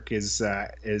Fitzpatrick is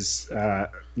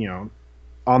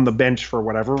on the bench for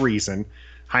whatever reason,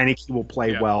 Heineke will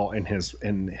play well in his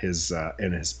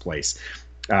place.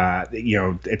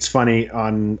 It's funny,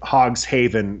 on Hogs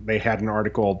Haven they had an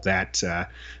article that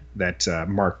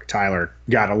Mark Tyler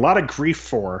got a lot of grief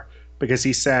for, because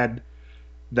he said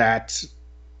that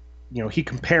he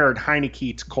compared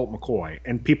Heineke to Colt McCoy,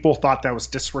 and people thought that was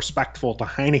disrespectful to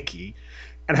Heineke,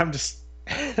 and I'm just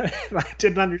I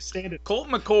didn't understand it. Colt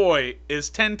McCoy is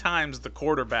 10 times the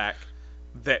quarterback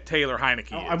that Taylor Heineke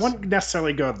is. I wouldn't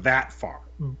necessarily go that far,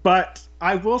 but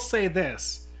I will say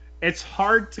this: it's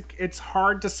hard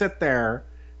to sit there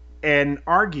and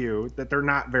argue that they're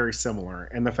not very similar,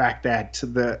 and the fact that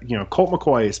Colt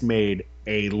McCoy has made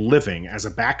a living as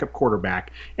a backup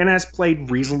quarterback and has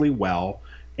played reasonably well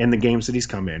in the games that he's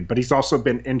come in, but he's also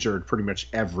been injured pretty much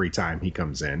every time he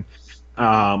comes in.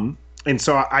 And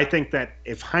so I think that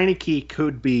if Heineke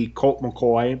could be Colt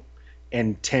McCoy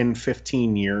in 10,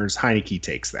 15 years, Heineke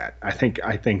takes that. I think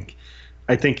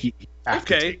he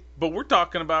okay, but we're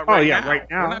talking about right now.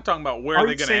 We're not talking about where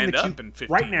they're going to end up in 15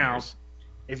 right now, years.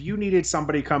 If you needed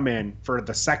somebody to come in for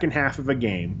the second half of a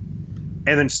game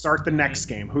and then start the next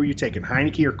game, who are you taking,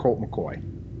 Heineke or Colt McCoy?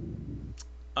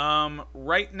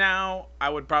 Right now, I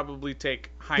would probably take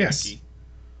Heineke. Yes.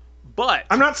 But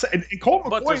I'm not saying Colt McCoy.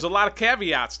 But there's a lot of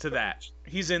caveats to that.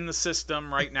 He's in the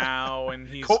system right now, and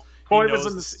Colt McCoy was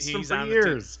in the system for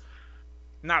years.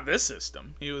 Not this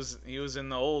system. He was in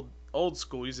the old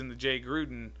school. He's in the Jay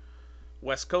Gruden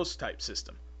West Coast type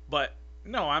system. But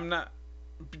no, I'm not.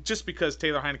 Just because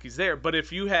Taylor Heineke's there. But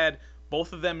if you had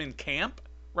both of them in camp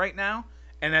right now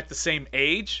and at the same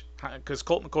age, because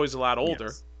Colt McCoy's a lot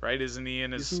older, right? Isn't he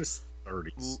in his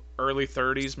 30s, early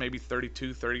 30s, maybe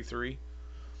 32, 33?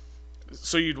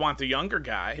 So you'd want the younger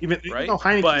guy, even though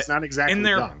Heineke's not exactly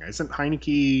young. Isn't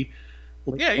Heineke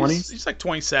late 20s? He's like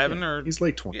 27 or he's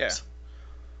late 20s. Yeah.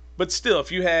 But still,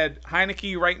 if you had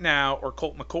Heineke right now or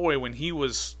Colt McCoy when he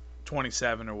was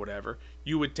 27 or whatever,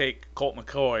 you would take Colt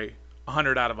McCoy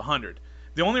 100 out of 100.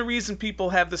 The only reason people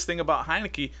have this thing about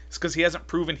Heineke is because he hasn't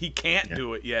proven he can't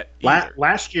do it yet.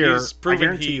 Last year, I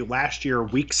guarantee you, last year,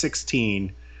 week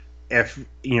 16.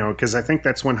 Because I think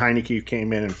that's when Heineke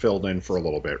came in and filled in for a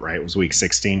little bit, right? It was week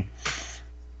 16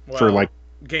 for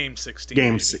game 16.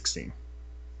 Game 16.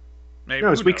 Maybe. No,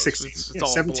 it was week 16.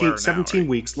 It's 17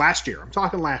 weeks last year. I'm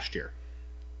talking last year,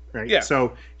 right? Yeah.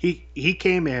 So he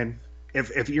came in.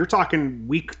 If you're talking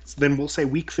then we'll say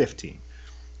week 15,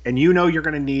 and you're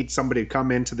going to need somebody to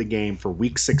come into the game for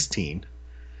week 16.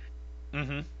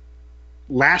 Mm-hmm.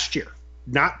 Last year.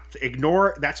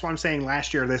 That's why I'm saying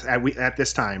last year at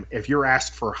this time, if you're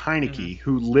asked for Heineke,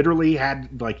 who literally had,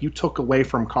 you took away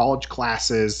from college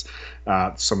classes,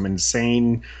 some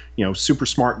insane, super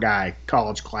smart guy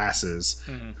college classes,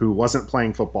 who wasn't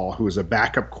playing football, who was a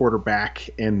backup quarterback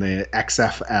in the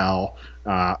XFL,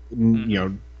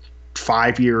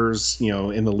 5 years,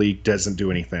 in the league, doesn't do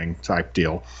anything type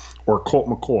deal, or Colt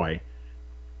McCoy.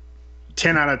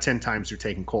 10 out of 10 times you're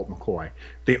taking Colt McCoy.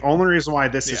 The only reason why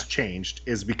this has changed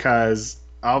is because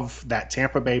of that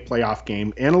Tampa Bay playoff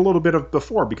game and a little bit of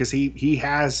before, because he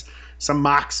has some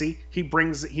moxie. He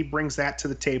brings that to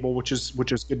the table, which is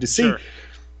good to see. Sure.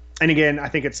 And again, I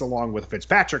think it's along with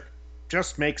Fitzpatrick,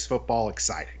 just makes football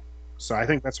exciting. So I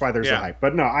think that's why there's a hype.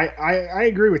 But no, I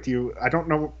agree with you. I don't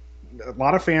know. A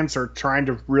lot of fans are trying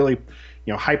to really,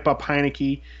 hype up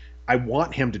Heineke. I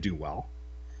want him to do well.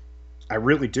 I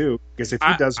really do, because if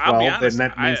he does well, then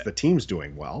that means the team's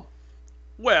doing well.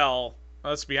 Well,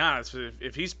 let's be honest.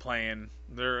 If he's playing,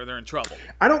 they're in trouble.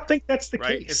 I don't think that's the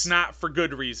case. It's not for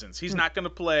good reasons. He's not going to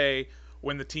play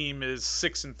when the team is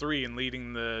 6-3 and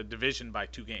leading the division by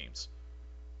 2 games.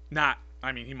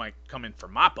 He might come in for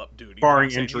mop-up duty.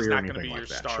 Barring injury, he's not going to be your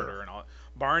starter sure. and all.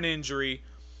 Barring injury,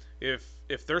 if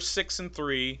they're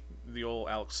 6-3, the old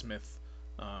Alex Smith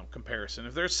comparison.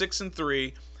 If they're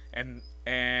 6-3 and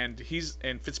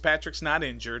Fitzpatrick's not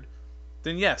injured,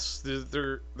 then yes,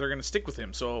 they're going to stick with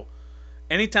him. So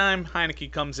anytime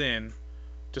Heineke comes in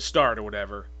to start or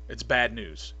whatever, it's bad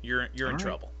news. You're in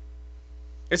trouble.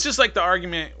 It's just like the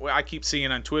argument I keep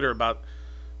seeing on Twitter about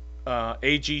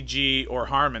AGG or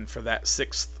Harmon for that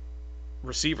 6th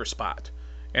receiver spot.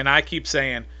 And I keep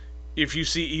saying, if you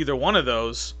see either one of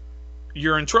those,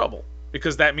 you're in trouble,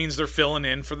 because that means they're filling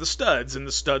in for the studs, and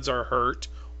the studs are hurt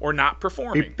or not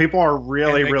performing. People are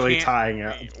really tying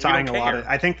a lot of.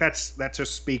 I think that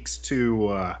just speaks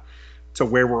to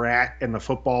where we're at in the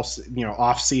football,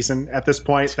 off season at this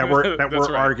point. That we're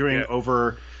right. arguing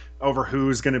over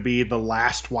who's going to be the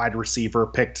last wide receiver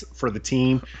picked for the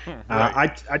team.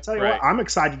 Right. I tell you what, I'm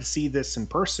excited to see this in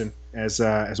person as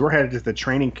we're headed to the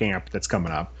training camp that's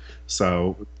coming up.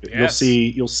 So Yes.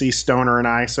 you'll see Stoner and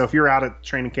I. So if you're out at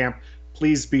training camp,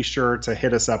 please be sure to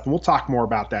hit us up, and we'll talk more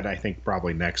about that, I think,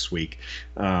 probably next week.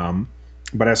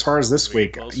 But as far as this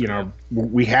week,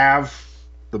 we have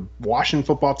the Washington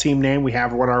football team name. We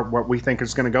have what we think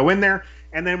is going to go in there,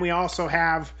 and then we also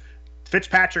have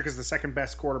Fitzpatrick is the second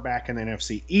best quarterback in the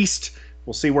NFC East.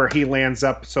 We'll see where he lands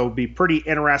up. So it'll be pretty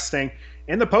interesting.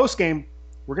 In the post game,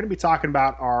 we're going to be talking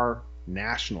about our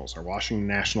Nationals, our Washington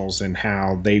Nationals, and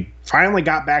how they finally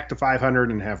got back to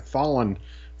 500 and have fallen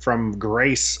from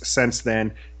grace since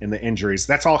then in the injuries.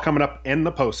 That's all coming up in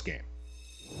the post game.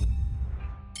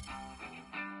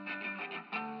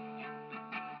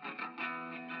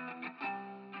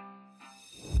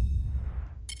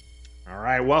 All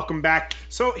right, welcome back.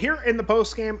 So here in the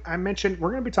post game, I mentioned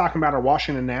we're going to be talking about our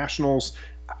Washington Nationals.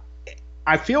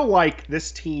 I feel like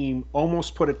this team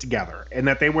almost put it together, and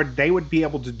that they would be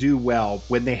able to do well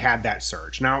when they had that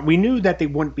surge. Now, we knew that they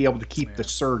wouldn't be able to keep the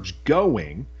surge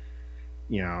going.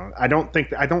 I don't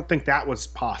think that was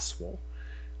possible.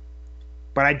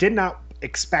 But I did not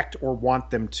expect or want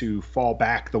them to fall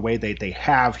back the way they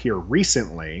have here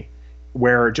recently,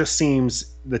 where it just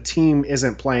seems the team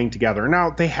isn't playing together.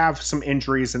 Now, they have some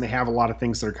injuries, and they have a lot of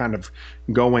things that are kind of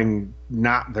going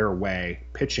not their way.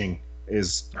 Pitching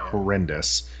is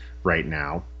horrendous right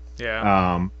now.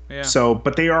 Yeah. So,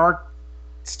 but they are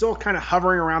still kind of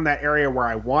hovering around that area where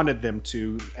I wanted them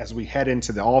to as we head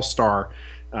into the All-Star,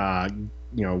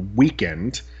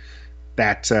 weekend.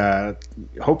 That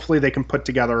hopefully they can put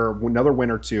together another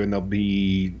win or two, and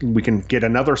we can get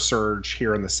another surge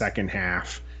here in the second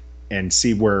half and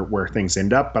see where things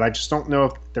end up. But I just don't know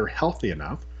if they're healthy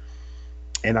enough,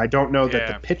 and I don't know that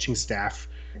the pitching staff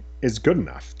is good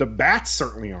enough. The bats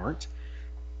certainly aren't.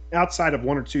 Outside of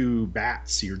one or two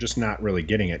bats, you're just not really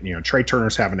getting it. Trey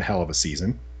Turner's having a hell of a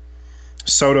season.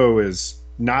 Soto is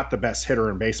not the best hitter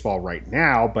in baseball right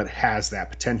now, but has that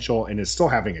potential and is still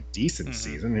having a decent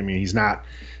season. I mean,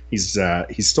 he's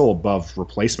still above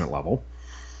replacement level.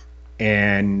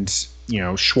 And,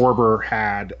 Schwarber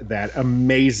had that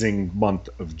amazing month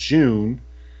of June.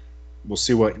 We'll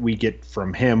see what we get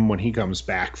from him when he comes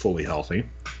back fully healthy.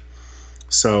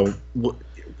 So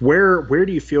where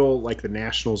do you feel like the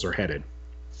Nationals are headed?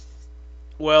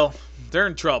 Well, they're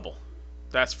in trouble.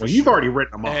 That's for sure. You've already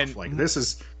written them off. And like, this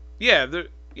is... Yeah,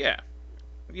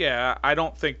 I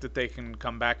don't think that they can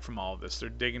come back from all of this. They're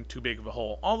digging too big of a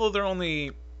hole. Although they're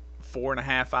only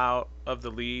 4.5 out of the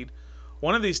lead.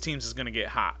 One of these teams is going to get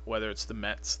hot, whether it's the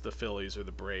Mets, the Phillies, or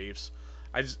the Braves.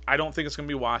 I don't think it's going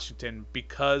to be Washington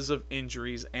because of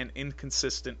injuries and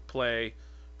inconsistent play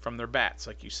from their bats,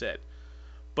 like you said.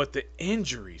 But the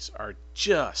injuries are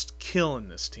just killing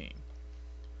this team.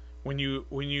 When you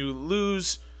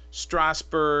lose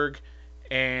Strasburg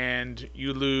and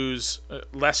you lose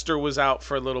Lester was out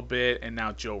for a little bit, and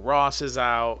now Joe Ross is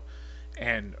out,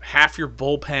 and half your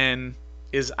bullpen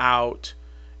is out,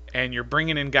 and you're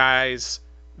bringing in guys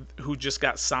who just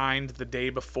got signed the day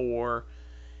before,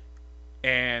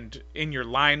 and in your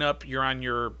lineup you're on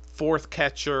your fourth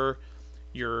catcher,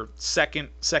 your second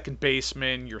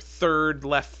baseman, your third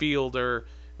left fielder.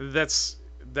 That's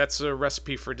a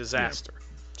recipe for disaster. Yeah.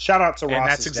 Shout out to Ross. And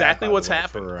that's exactly what's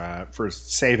happened for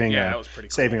saving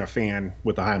a fan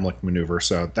with the Heimlich maneuver.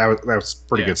 So that was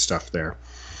pretty good stuff there.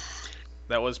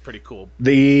 That was pretty cool.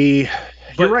 You're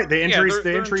right. The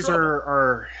injuries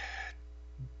are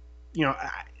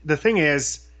the thing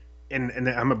is, and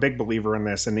I'm a big believer in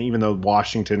this. And even though the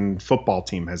Washington football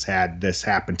team has had this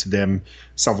happen to them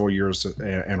several years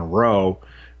in a row,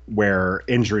 where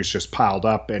injuries just piled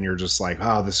up, and you're just like,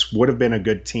 oh, this would have been a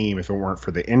good team if it weren't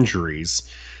for the injuries.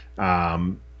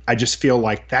 I just feel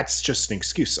like that's just an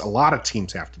excuse. A lot of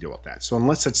teams have to deal with that. So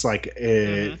unless it's like,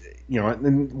 and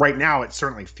right now it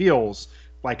certainly feels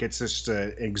like it's just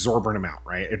an exorbitant amount,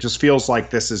 right? It just feels like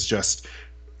this is just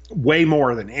way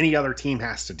more than any other team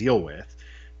has to deal with.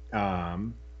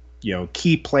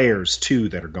 Key players too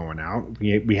that are going out.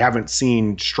 We haven't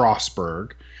seen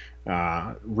Strasburg.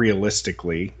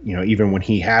 Realistically, even when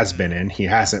he has been in, he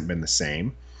hasn't been the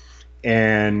same.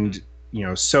 And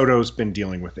Soto's been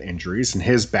dealing with the injuries, and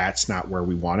his bat's not where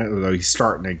we want it, although he's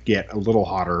starting to get a little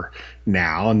hotter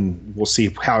now, and we'll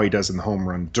see how he does in the home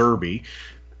run derby.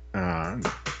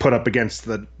 Put up against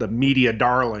the media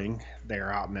darling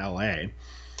there out in L.A.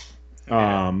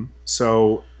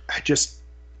 So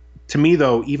to me,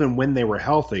 though, even when they were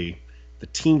healthy, the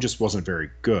team just wasn't very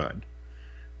good.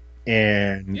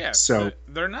 And so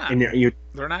they're not. And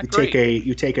they're not great. great.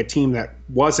 You take a team that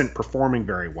wasn't performing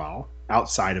very well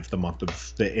outside of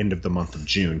the end of the month of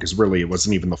June, because really it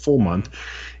wasn't even the full month.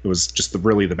 It was just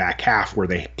the back half where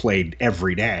they played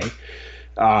every day.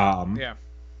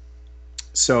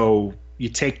 So you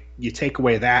take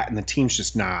away that, and the team's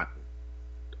just not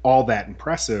all that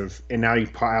impressive. And now you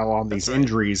pile on these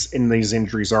injuries, and these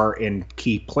injuries are in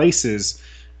key places.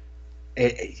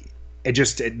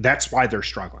 That's why they're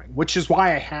struggling, which is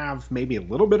why I have maybe a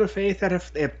little bit of faith that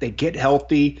if they get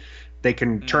healthy, they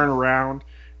can turn around.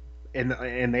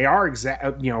 And they are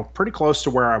pretty close to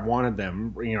where I wanted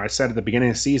them. I said at the beginning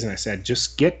of the season, I said,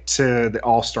 just get to the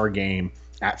All-Star game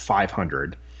at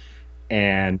 500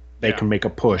 and they can make a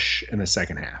push in the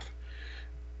second half.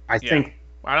 I think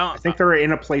they're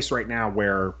in a place right now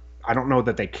where I don't know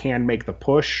that they can make the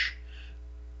push,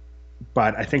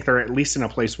 but I think they're at least in a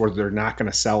place where they're not going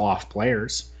to sell off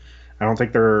players. I don't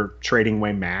think they're trading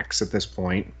away max at this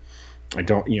point. I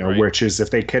don't, which is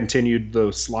if they continued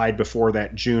the slide before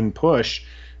that June push,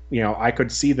 I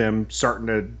could see them starting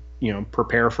to,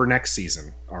 prepare for next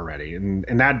season already.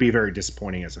 And that'd be very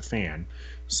disappointing as a fan.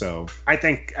 So I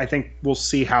think we'll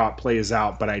see how it plays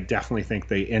out, but I definitely think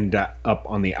they end up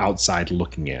on the outside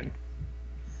looking in.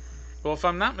 Well, if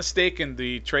I'm not mistaken,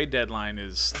 the trade deadline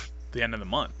is the end of the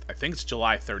month. I think it's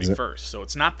July 31st, so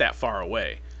it's not that far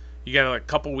away. You got a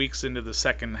couple weeks into the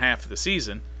second half of the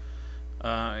season.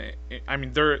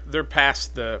 They're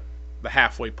past the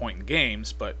halfway point in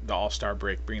games, but the All-Star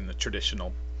break being the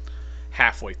traditional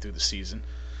halfway through the season.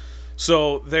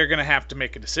 So they're going to have to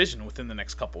make a decision within the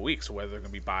next couple weeks, whether they're going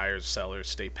to be buyers, sellers,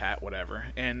 stay pat, whatever.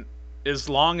 And as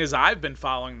long as I've been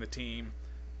following the team,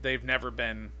 they've never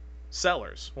been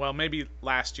sellers. Well, maybe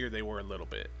last year they were a little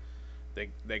bit.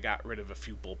 They got rid of a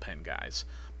few bullpen guys,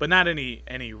 but not any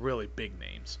really big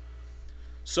names.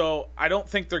 So I don't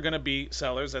think they're going to be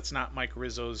sellers. That's not Mike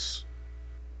Rizzo's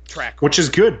track record. Which is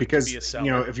good because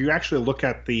if you actually look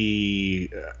at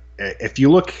the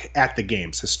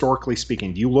games historically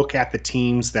speaking, you look at the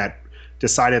teams that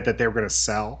decided that they were going to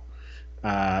sell.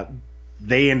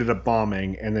 They ended up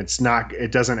bombing, and it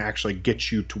doesn't actually get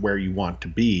you to where you want to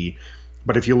be.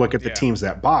 But if you look at the teams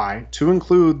that buy, to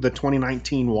include the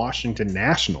 2019 Washington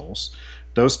Nationals,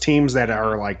 those teams that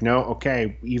are like, no,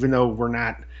 okay, even though we're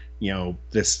not,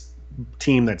 this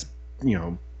team that's,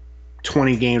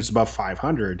 20 games above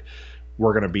 500,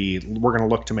 we're going to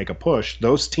look to make a push.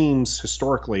 Those teams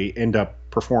historically end up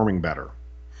performing better.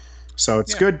 So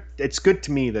it's good. It's good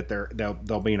to me that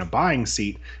they'll be in a buying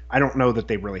seat. I don't know that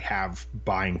they really have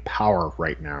buying power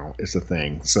right now is the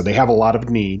thing. So they have a lot of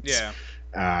needs. Yeah.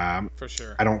 For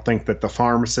sure. I don't think that the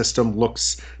farm system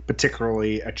looks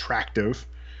particularly attractive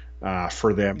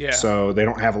for them. Yeah. So they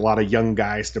don't have a lot of young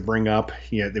guys to bring up.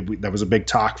 That was a big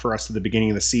talk for us at the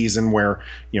beginning of the season where,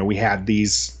 we had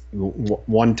these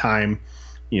one-time,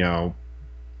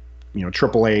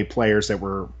 AAA players that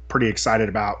we're pretty excited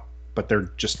about, but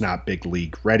they're just not big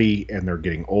league ready, and they're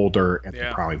getting older, and they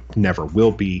probably never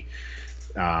will be.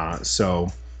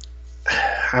 So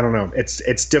I don't know.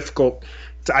 It's difficult.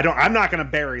 I'm not going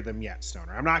to bury them yet,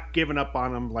 Stoner. I'm not giving up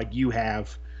on them like you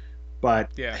have, but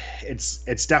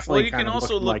it's definitely kind of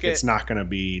looking like it's not going to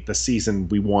be the season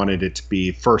we wanted it to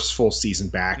be. First full season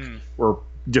back. We're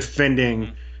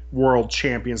defending world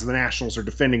champions. The Nationals are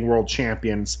defending world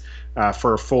champions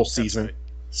for a full season. Right.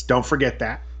 So don't forget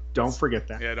that. Don't forget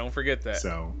that. Yeah, don't forget that.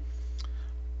 So,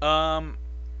 I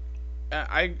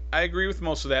agree with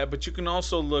most of that, but you can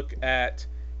also look at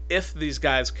if these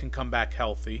guys can come back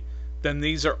healthy, then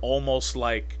these are almost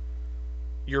like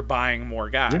you're buying more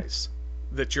guys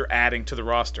that you're adding to the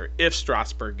roster. If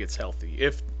Strasburg gets healthy,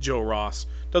 if Joe Ross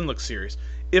doesn't look serious,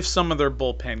 if some of their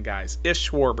bullpen guys, if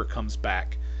Schwarber comes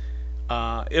back,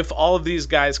 if all of these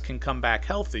guys can come back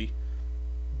healthy,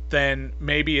 then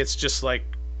maybe it's just like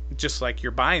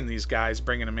you're buying these guys,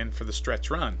 bringing them in for the stretch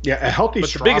run. Yeah, a healthy.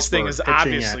 But the biggest thing is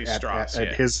obviously Strauss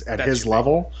at his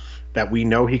level that we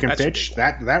know he can pitch.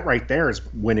 That right there is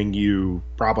winning you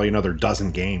probably another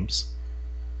dozen games.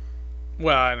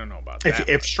 Well, I don't know about that.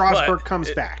 If Strasburg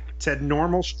comes back to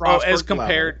normal Strasburg as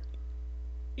compared,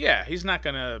 level, he's not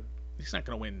gonna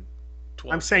win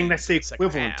 12. I'm saying that's the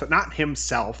equivalent to not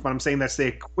himself, but I'm saying that's the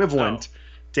equivalent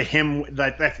to him.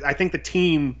 That I think the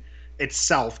team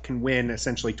itself can win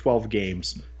essentially 12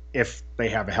 games if they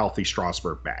have a healthy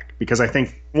Strasburg back, because I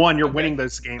think one, you're winning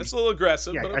those games. That's a little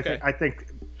aggressive, Yeah, but okay. I think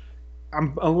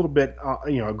I'm a little bit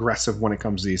aggressive when it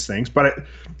comes to these things, but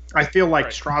I feel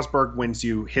like Strasburg wins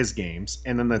you his games,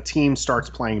 and then the team starts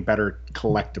playing better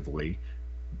collectively.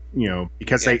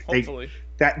 Because hopefully.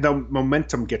 that the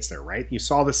momentum gets there, right? You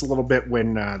saw this a little bit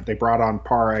when they brought on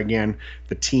Para again.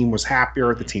 The team was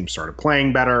happier. The team started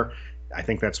playing better. I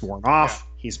think that's worn off. Yeah.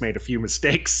 He's made a few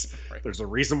mistakes. Right. There's a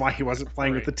reason why he wasn't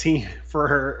playing with the team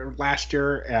for last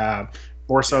year,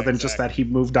 more so than just that he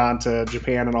moved on to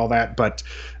Japan and all that. But,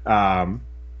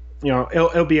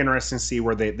 it'll be interesting to see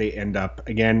where they end up.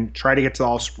 Again, try to get to the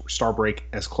All-Star break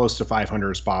as close to 500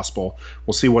 as possible.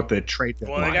 We'll see what the trade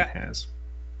deadline has.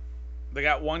 They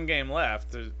got one game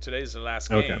left. Today's the last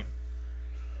game.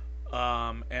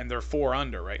 And they're 4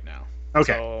 under right now.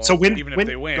 Okay. So even if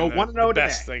they win, go 1-0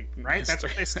 today. Right? That's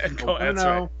what they said. Go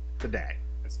 1-0 today.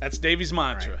 That's Davey's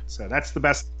mantra. Right. So that's the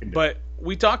best. But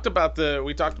we talked about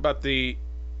that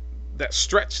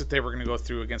stretch that they were going to go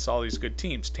through against all these good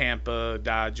teams: Tampa,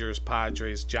 Dodgers,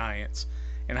 Padres, Giants,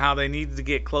 and how they needed to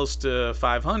get close to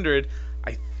 500.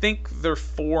 I think they're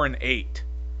 4-8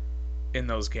 in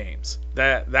those games.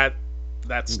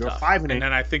 That's tough. 5-8. And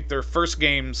then I think their first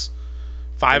games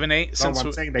 5-8 since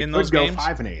I'm saying they in could those go games.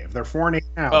 5-8 if they're 4-8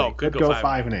 now. They could go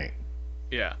 5-8.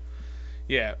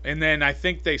 Yeah, and then I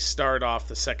think they start off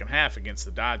the second half against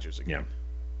the Dodgers again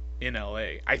in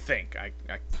LA. I think I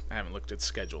haven't looked at the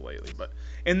schedule lately,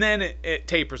 and then it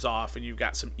tapers off and you've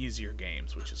got some easier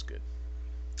games, which is good.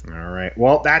 All right.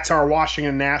 Well, that's our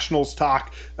Washington Nationals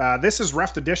talk. This is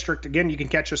Ref the District. Again, you can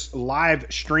catch us live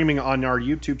streaming on our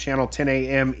YouTube channel, 10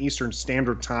 a.m. Eastern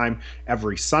Standard Time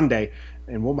every Sunday.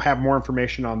 And we'll have more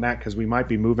information on that because we might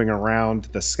be moving around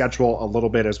the schedule a little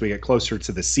bit as we get closer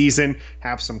to the season.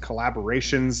 Have some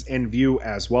collaborations in view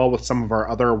as well with some of our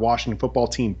other Washington football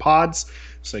team pods.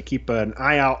 So keep an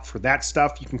eye out for that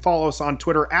stuff. You can follow us on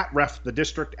Twitter at Ref the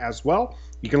District as well.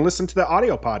 You can listen to the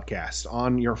audio podcast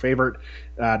on your favorite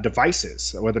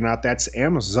devices, whether or not that's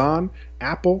Amazon,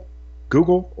 Apple,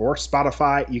 Google, or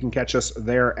Spotify. You can catch us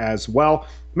there as well.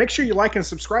 Make sure you like and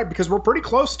subscribe because we're pretty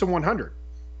close to 100.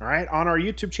 All right, on our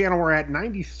YouTube channel, we're at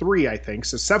 93, I think,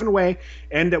 so 7 away.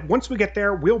 And once we get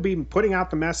there, we'll be putting out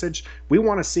the message. We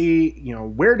want to see,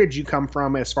 where did you come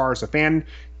from as far as a fan?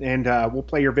 And we'll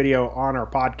play your video on our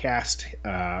podcast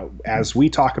as we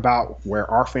talk about where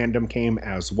our fandom came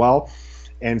as well.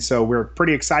 And so we're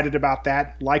pretty excited about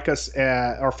that. Like us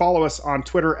or follow us on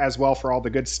Twitter as well for all the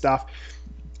good stuff.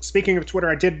 Speaking of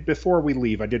Twitter, before we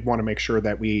leave, I did want to make sure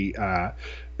that we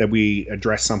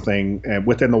address something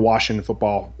within the Washington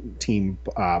football team,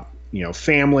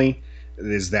 family.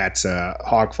 Is that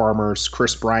Hog Farmers,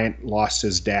 Chris Bryant lost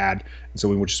his dad, and so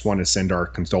we just want to send our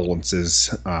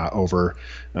condolences over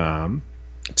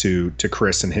to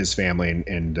Chris and his family,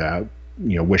 and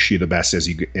wish you the best as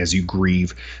you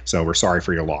grieve. So we're sorry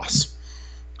for your loss.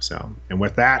 So, and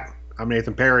with that, I'm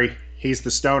Nathan Perry. He's the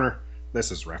Stoner.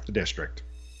 This is Ref the District.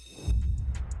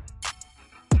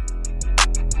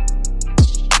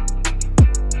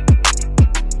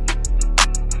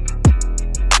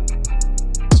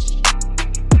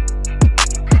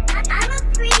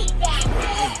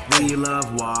 We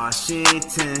love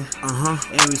Washington,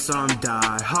 and we some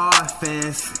die-hard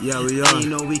fans. Yeah, we are.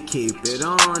 And we keep it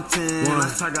on 10.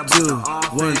 Let's talk about the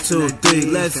offense. 1, 2, 3,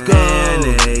 let's go.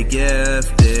 And they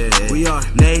gifted. We are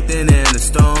Nathan